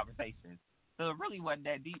 phone conversations. So it really wasn't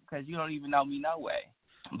that deep, because you don't even know me no way.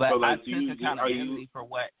 But so, like, I took accountability for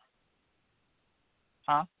what?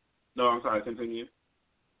 Huh? No, I'm sorry. Continue.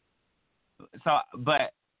 So,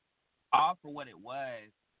 but all for what it was,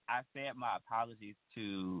 I said my apologies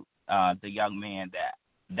to the young man that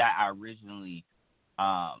I originally,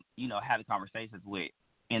 had the conversations with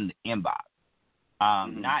in the inbox.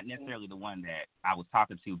 Not necessarily the one that I was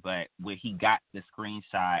talking to, but where he got the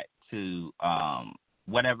screenshot to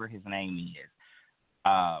whatever his name is.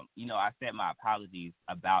 I said my apologies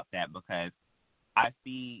about that, because I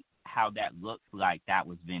see how that looks like that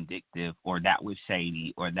was vindictive, or that was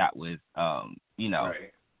shady, or that was,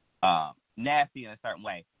 nasty in a certain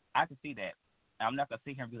way. I can see that. I'm not going to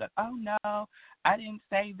sit here and be like, oh, no, I didn't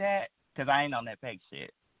say that, because I ain't on that fake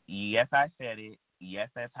shit. Yes, I said it. Yes,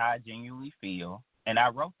 that's how I genuinely feel. And I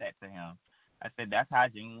wrote that to him. I said, that's how I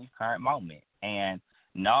genuinely current moment. And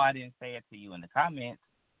no, I didn't say it to you in the comments.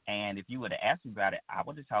 And if you would have asked me about it, I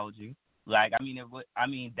would have told you. Like,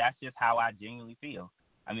 that's just how I genuinely feel.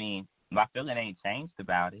 My feeling ain't changed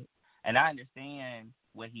about it. And I understand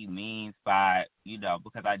what he means by,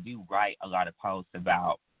 because I do write a lot of posts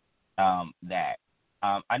about that.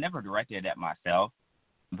 I never directed it at myself,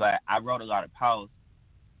 but I wrote a lot of posts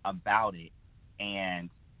about it, and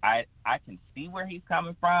I can see where he's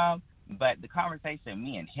coming from, but the conversation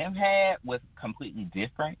me and him had was completely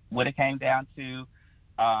different when it came down to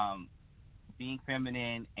being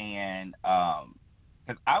feminine, and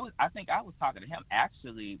because I think I was talking to him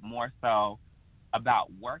actually more so about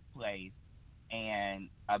workplace and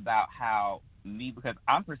about how me, because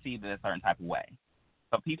I'm perceived in a certain type of way.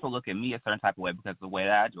 So people look at me a certain type of way because of the way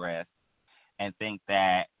that I dress, and think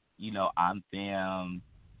that, I'm them,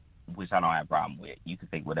 which I don't have a problem with. You can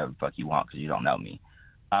think whatever the fuck you want because you don't know me.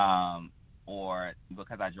 Or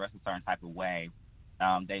because I dress a certain type of way,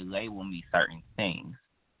 they label me certain things.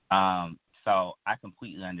 So I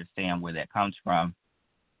completely understand where that comes from.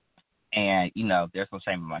 And, there's no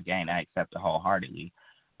shame in my game. I accept it wholeheartedly.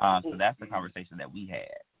 So that's the conversation that we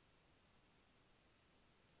had.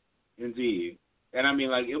 Indeed. And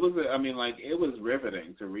it was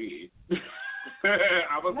riveting to read.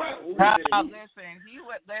 I was like, listen,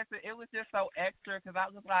 it was just so extra because I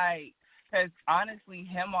was like, because honestly,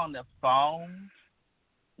 him on the phone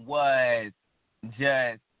was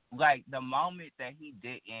just like the moment that he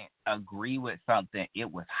didn't agree with something,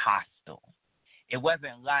 it was hostile. It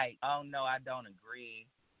wasn't like, oh no, I don't agree.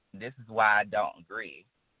 This is why I don't agree.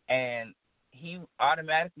 And he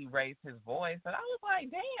automatically raised his voice, and I was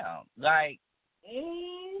like, damn, like,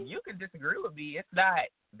 you can disagree with me. It's not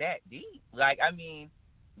that deep. Like, I mean,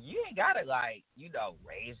 you ain't gotta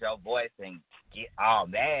raise your voice and get all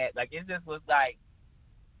mad. Like, it just was like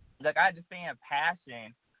I understand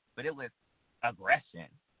passion, but it was aggression.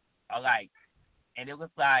 And it was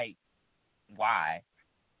like, why?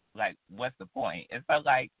 Like, what's the point? And so,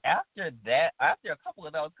 like, after a couple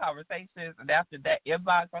of those conversations, and after that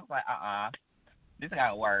inbox, I was like, this ain't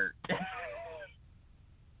gonna work.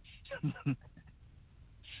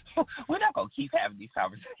 We're not gonna keep having these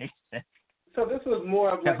conversations. So this was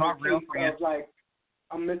more of like a case of like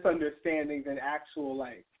a misunderstanding than actual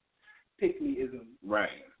like pick-me-ism.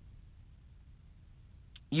 Right.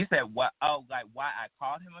 You said what? Oh, like why I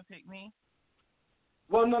called him a pick-me?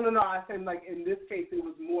 Well, no. I said like in this case it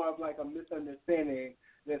was more of like a misunderstanding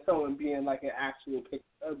than someone being like an actual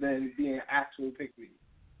pick-me.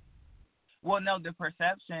 Well, no, the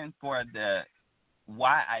perception for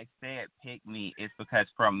why I said pick me is because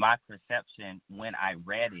from my perception when I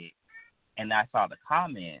read it and I saw the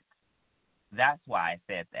comments, that's why I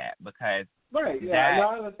said that. Because I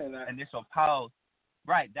understand that. initial post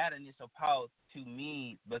to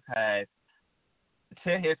me, because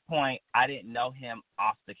to his point, I didn't know him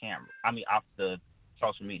off the camera. I mean, off the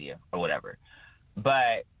social media or whatever.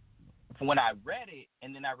 But when I read it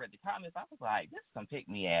and then I read the comments, I was like, this is some pick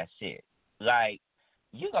me ass shit. Like,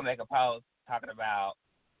 you gonna make a post talking about,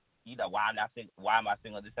 why am I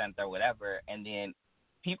single, this and that, or whatever, and then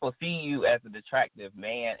people see you as an attractive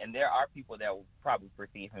man, and there are people that will probably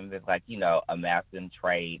perceive him as like, a masculine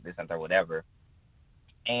trait, this and that, or whatever.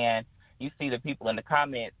 And you see the people in the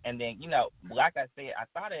comments, and then, like I said, I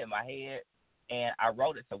thought it in my head, and I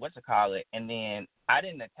wrote it to whatchamacallit, and then I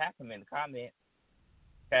didn't attack him in the comments,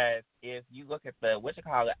 because if you look at the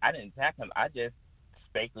whatchamacallit, I didn't attack him. I just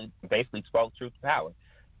basically spoke truth to power.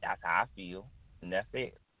 That's how I feel, and that's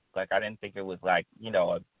it. Like, I didn't think it was like,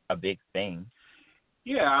 a big thing.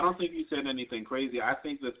 Yeah, I don't think you said anything crazy. I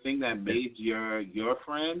think the thing that made your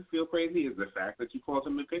friend feel crazy is the fact that you called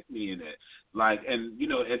him a pick-me in it. Like, and,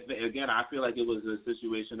 again, I feel like it was a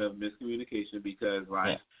situation of miscommunication because,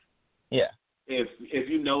 like, if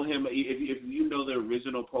you know him, if you know the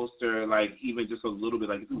original poster, like, even just a little bit,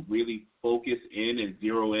 like, if you really focus in and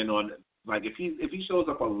zero in on, like, if he shows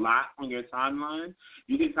up a lot on your timeline,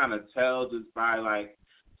 you can kind of tell just by, like,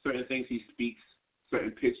 certain things he speaks,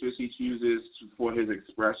 certain pictures he chooses for his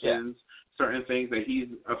expressions, certain things that he's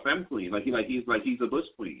a femme queen, he's a bush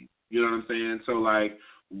queen. You know what I'm saying? So like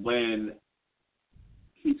when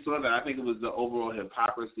he saw that, I think it was the overall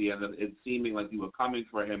hypocrisy and it seeming like you were coming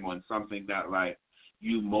for him on something that like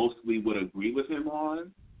you mostly would agree with him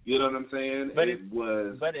on. You know what I'm saying? But it's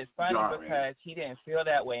funny jarring. Because he didn't feel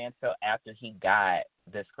that way until after he got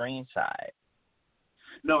the screenshot.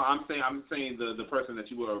 No, I'm saying the person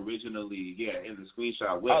that you were originally in the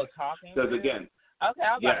screenshot with. Oh, talking. Because again. Okay,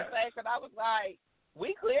 I was about to say because I was like,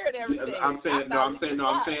 we cleared everything. I'm saying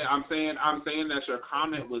that your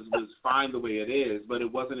comment was fine the way it is, but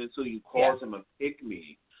it wasn't until you called him a pick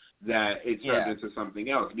me that it turned into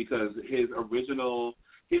something else. Because his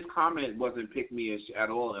comment wasn't pick me-ish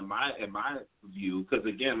at all in my view. Because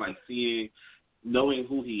again, like knowing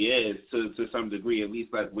who he is to some degree, at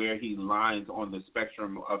least like where he lines on the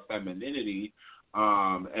spectrum of femininity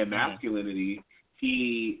and masculinity,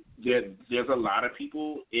 there's a lot of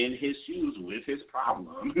people in his shoes with his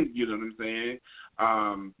problem. You know what I'm saying?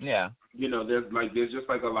 There's just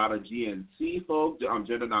like a lot of GNC folk,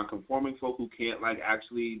 gender nonconforming folk who can't like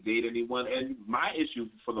actually date anyone. And my issue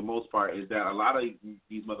for the most part is that a lot of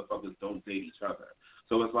these motherfuckers don't date each other.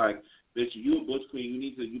 So it's like, bitch, you a butch queen.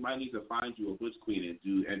 You might need to find you a butch queen and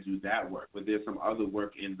do that work. But there's some other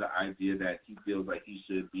work in the idea that he feels like he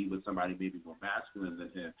should be with somebody maybe more masculine than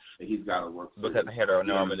him, and he's got to work through. Because of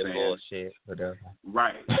heteronormative bullshit. Whatever.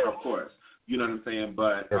 Right, of course. You know what I'm saying?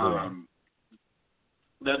 But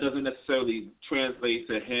that doesn't necessarily translate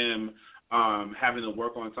to him having to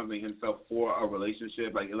work on something himself for a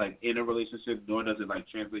relationship, like in a relationship, nor does it like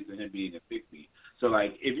translate to him being a pick-me. So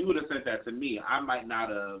like if you would have sent that to me, I might not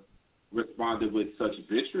have responded with such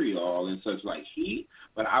vitriol and such like heat,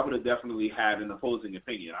 but I would have definitely had an opposing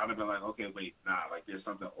opinion. I would have been like, okay, wait, nah, like there's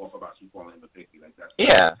something off about you calling him a pick-me. Like that's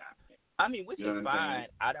not happening. I mean, which is fine.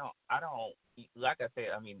 I don't like I said,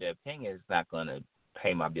 I mean the opinion is not gonna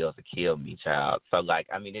pay my bills to kill me, child. So like,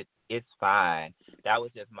 I mean it's fine. That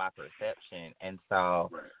was just my perception, and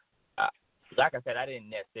so like I said, I didn't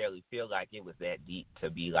necessarily feel like it was that deep to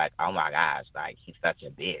be like, oh my gosh, like he's such a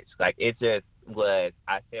bitch. Like it just was.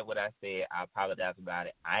 I said what I said. I apologize about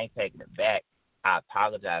it. I ain't taking it back. I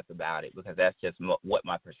apologize about it because that's just what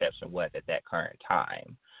my perception was at that current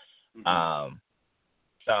time. Mm-hmm.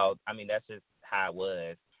 So I mean that's just how it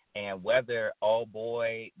was. And whether old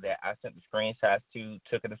boy that I sent the screenshots to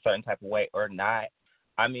took it a certain type of way or not,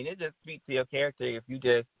 I mean, it just speaks to your character if you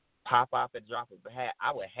just pop off and drop a hat.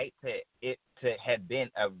 I would hate it to have been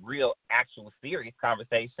a real, actual, serious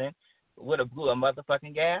conversation. Would have blew a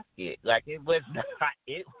motherfucking gasket. Like, it was not,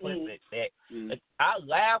 it wasn't that. Like, I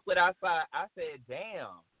laughed when I saw it. I said, damn.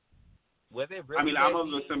 Was it really? I mean, I'm of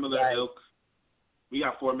a similar ilk. We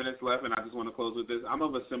got 4 minutes left, and I just want to close with this. I'm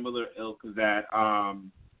of a similar ilk that, I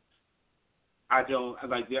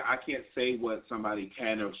can't say what somebody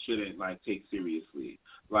can or shouldn't like take seriously.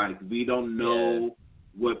 Like we don't know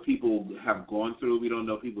what people have gone through. We don't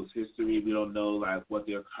know people's history. We don't know like what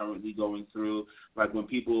they're currently going through. Like when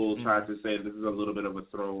people try to say, this is a little bit of a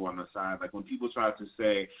throw on the side. Like when people try to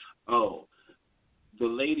say, oh, the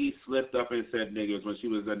lady slipped up and said niggers when she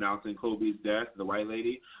was announcing Kobe's death, the white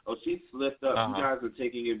lady. Oh, she slipped up. You guys are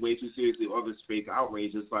taking it way too seriously. All this fake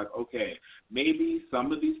outrage. It's like, okay, maybe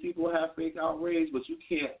some of these people have fake outrage, but you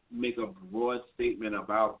can't make a broad statement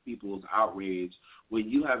about people's outrage when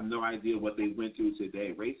you have no idea what they went through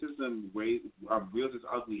today. Racism rears its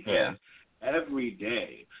ugly head every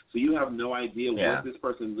day. So you have no idea what this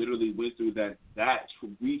person literally went through that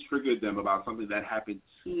re-triggered them about something that happened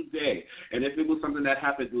today. And if it was something that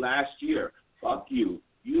happened last year, fuck you.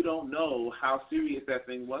 You don't know how serious that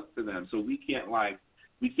thing was to them. So we can't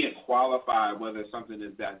qualify whether something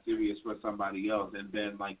is that serious for somebody else and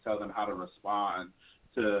then like tell them how to respond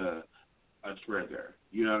to a trigger.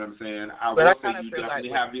 You know what I'm saying? I will say you definitely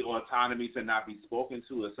have the autonomy to not be spoken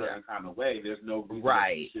to a certain kind of way. There's no reason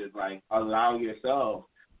you should like allow yourself,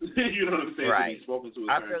 you know what I'm saying, to be spoken to a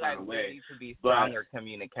certain kind of way. I feel like there needs to be stronger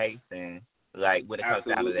communication, like when it comes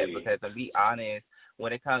down to that. Because to be honest,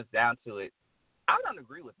 when it comes down to it, I don't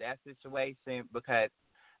agree with that situation because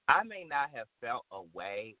I may not have felt a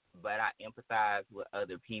way, but I empathize with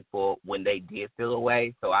other people when they did feel a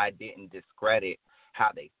way, so I didn't discredit how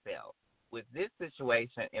they felt. With this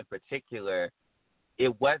situation in particular,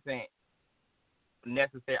 it wasn't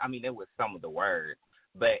necessary. I mean, it was some of the words,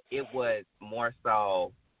 but it was more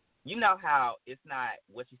so, you know how it's not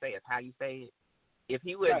what you say, it's how you say it. If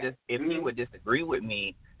he would he would disagree with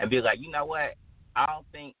me and be like, you know what, I don't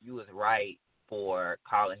think you was right for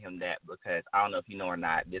calling him that because I don't know if you know or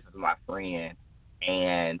not, this is my friend,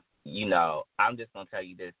 and you know, I'm just going to tell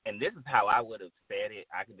you this, and this is how I would have said it.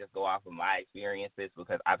 I could just go off of my experiences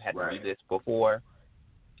because I've had to do this before.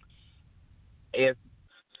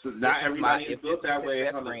 Not everybody is built that way.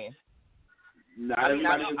 Not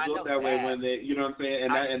everybody is built that way when they, you know what I'm saying?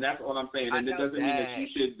 And that's all I'm saying. And it doesn't mean that you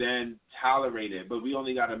should then tolerate it. But we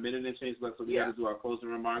only got a minute and change left, so we got to do our closing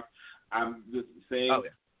remarks. I'm just saying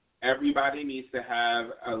everybody needs to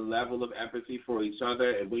have a level of empathy for each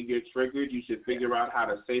other. And when you're triggered, you should figure out how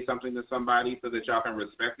to say something to somebody so that y'all can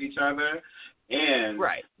respect each other. And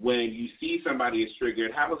when you see somebody is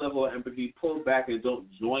triggered, have a level of empathy, pull back and don't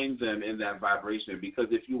join them in that vibration. Because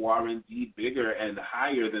if you are indeed bigger and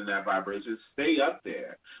higher than that vibration, stay up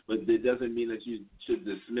there. But it doesn't mean that you should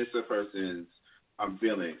dismiss a person's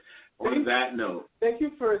feeling. On that note, thank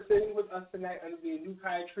you for sitting with us tonight under the New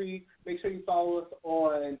Kai Tree. Make sure you follow us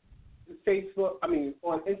on Facebook,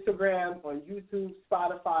 on Instagram, on YouTube,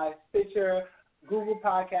 Spotify, Stitcher, Google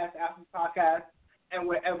Podcasts, Apple Podcasts, and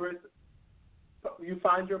wherever you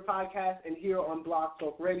find your podcast, and here on Blog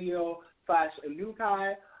Talk Radio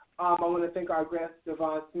 /Anukai. I want to thank our guest,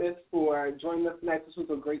 Davon Smith, for joining us tonight. This was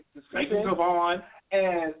a great discussion. Thank you, Davon.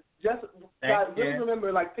 And just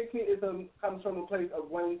remember, like, pick-me-ism comes from a place of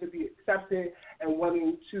wanting to be accepted and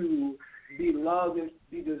wanting to be loved and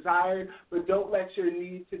be desired, but don't let your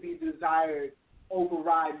need to be desired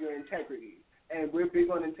override your integrity. and we're big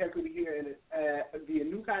on integrity here in the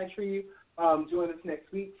Anukai Tree. Join us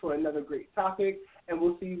next week for another great topic, and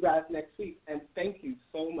we'll see you guys next week. And thank you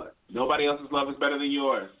so much. Nobody else's love is better than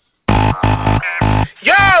yours.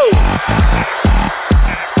 Yo!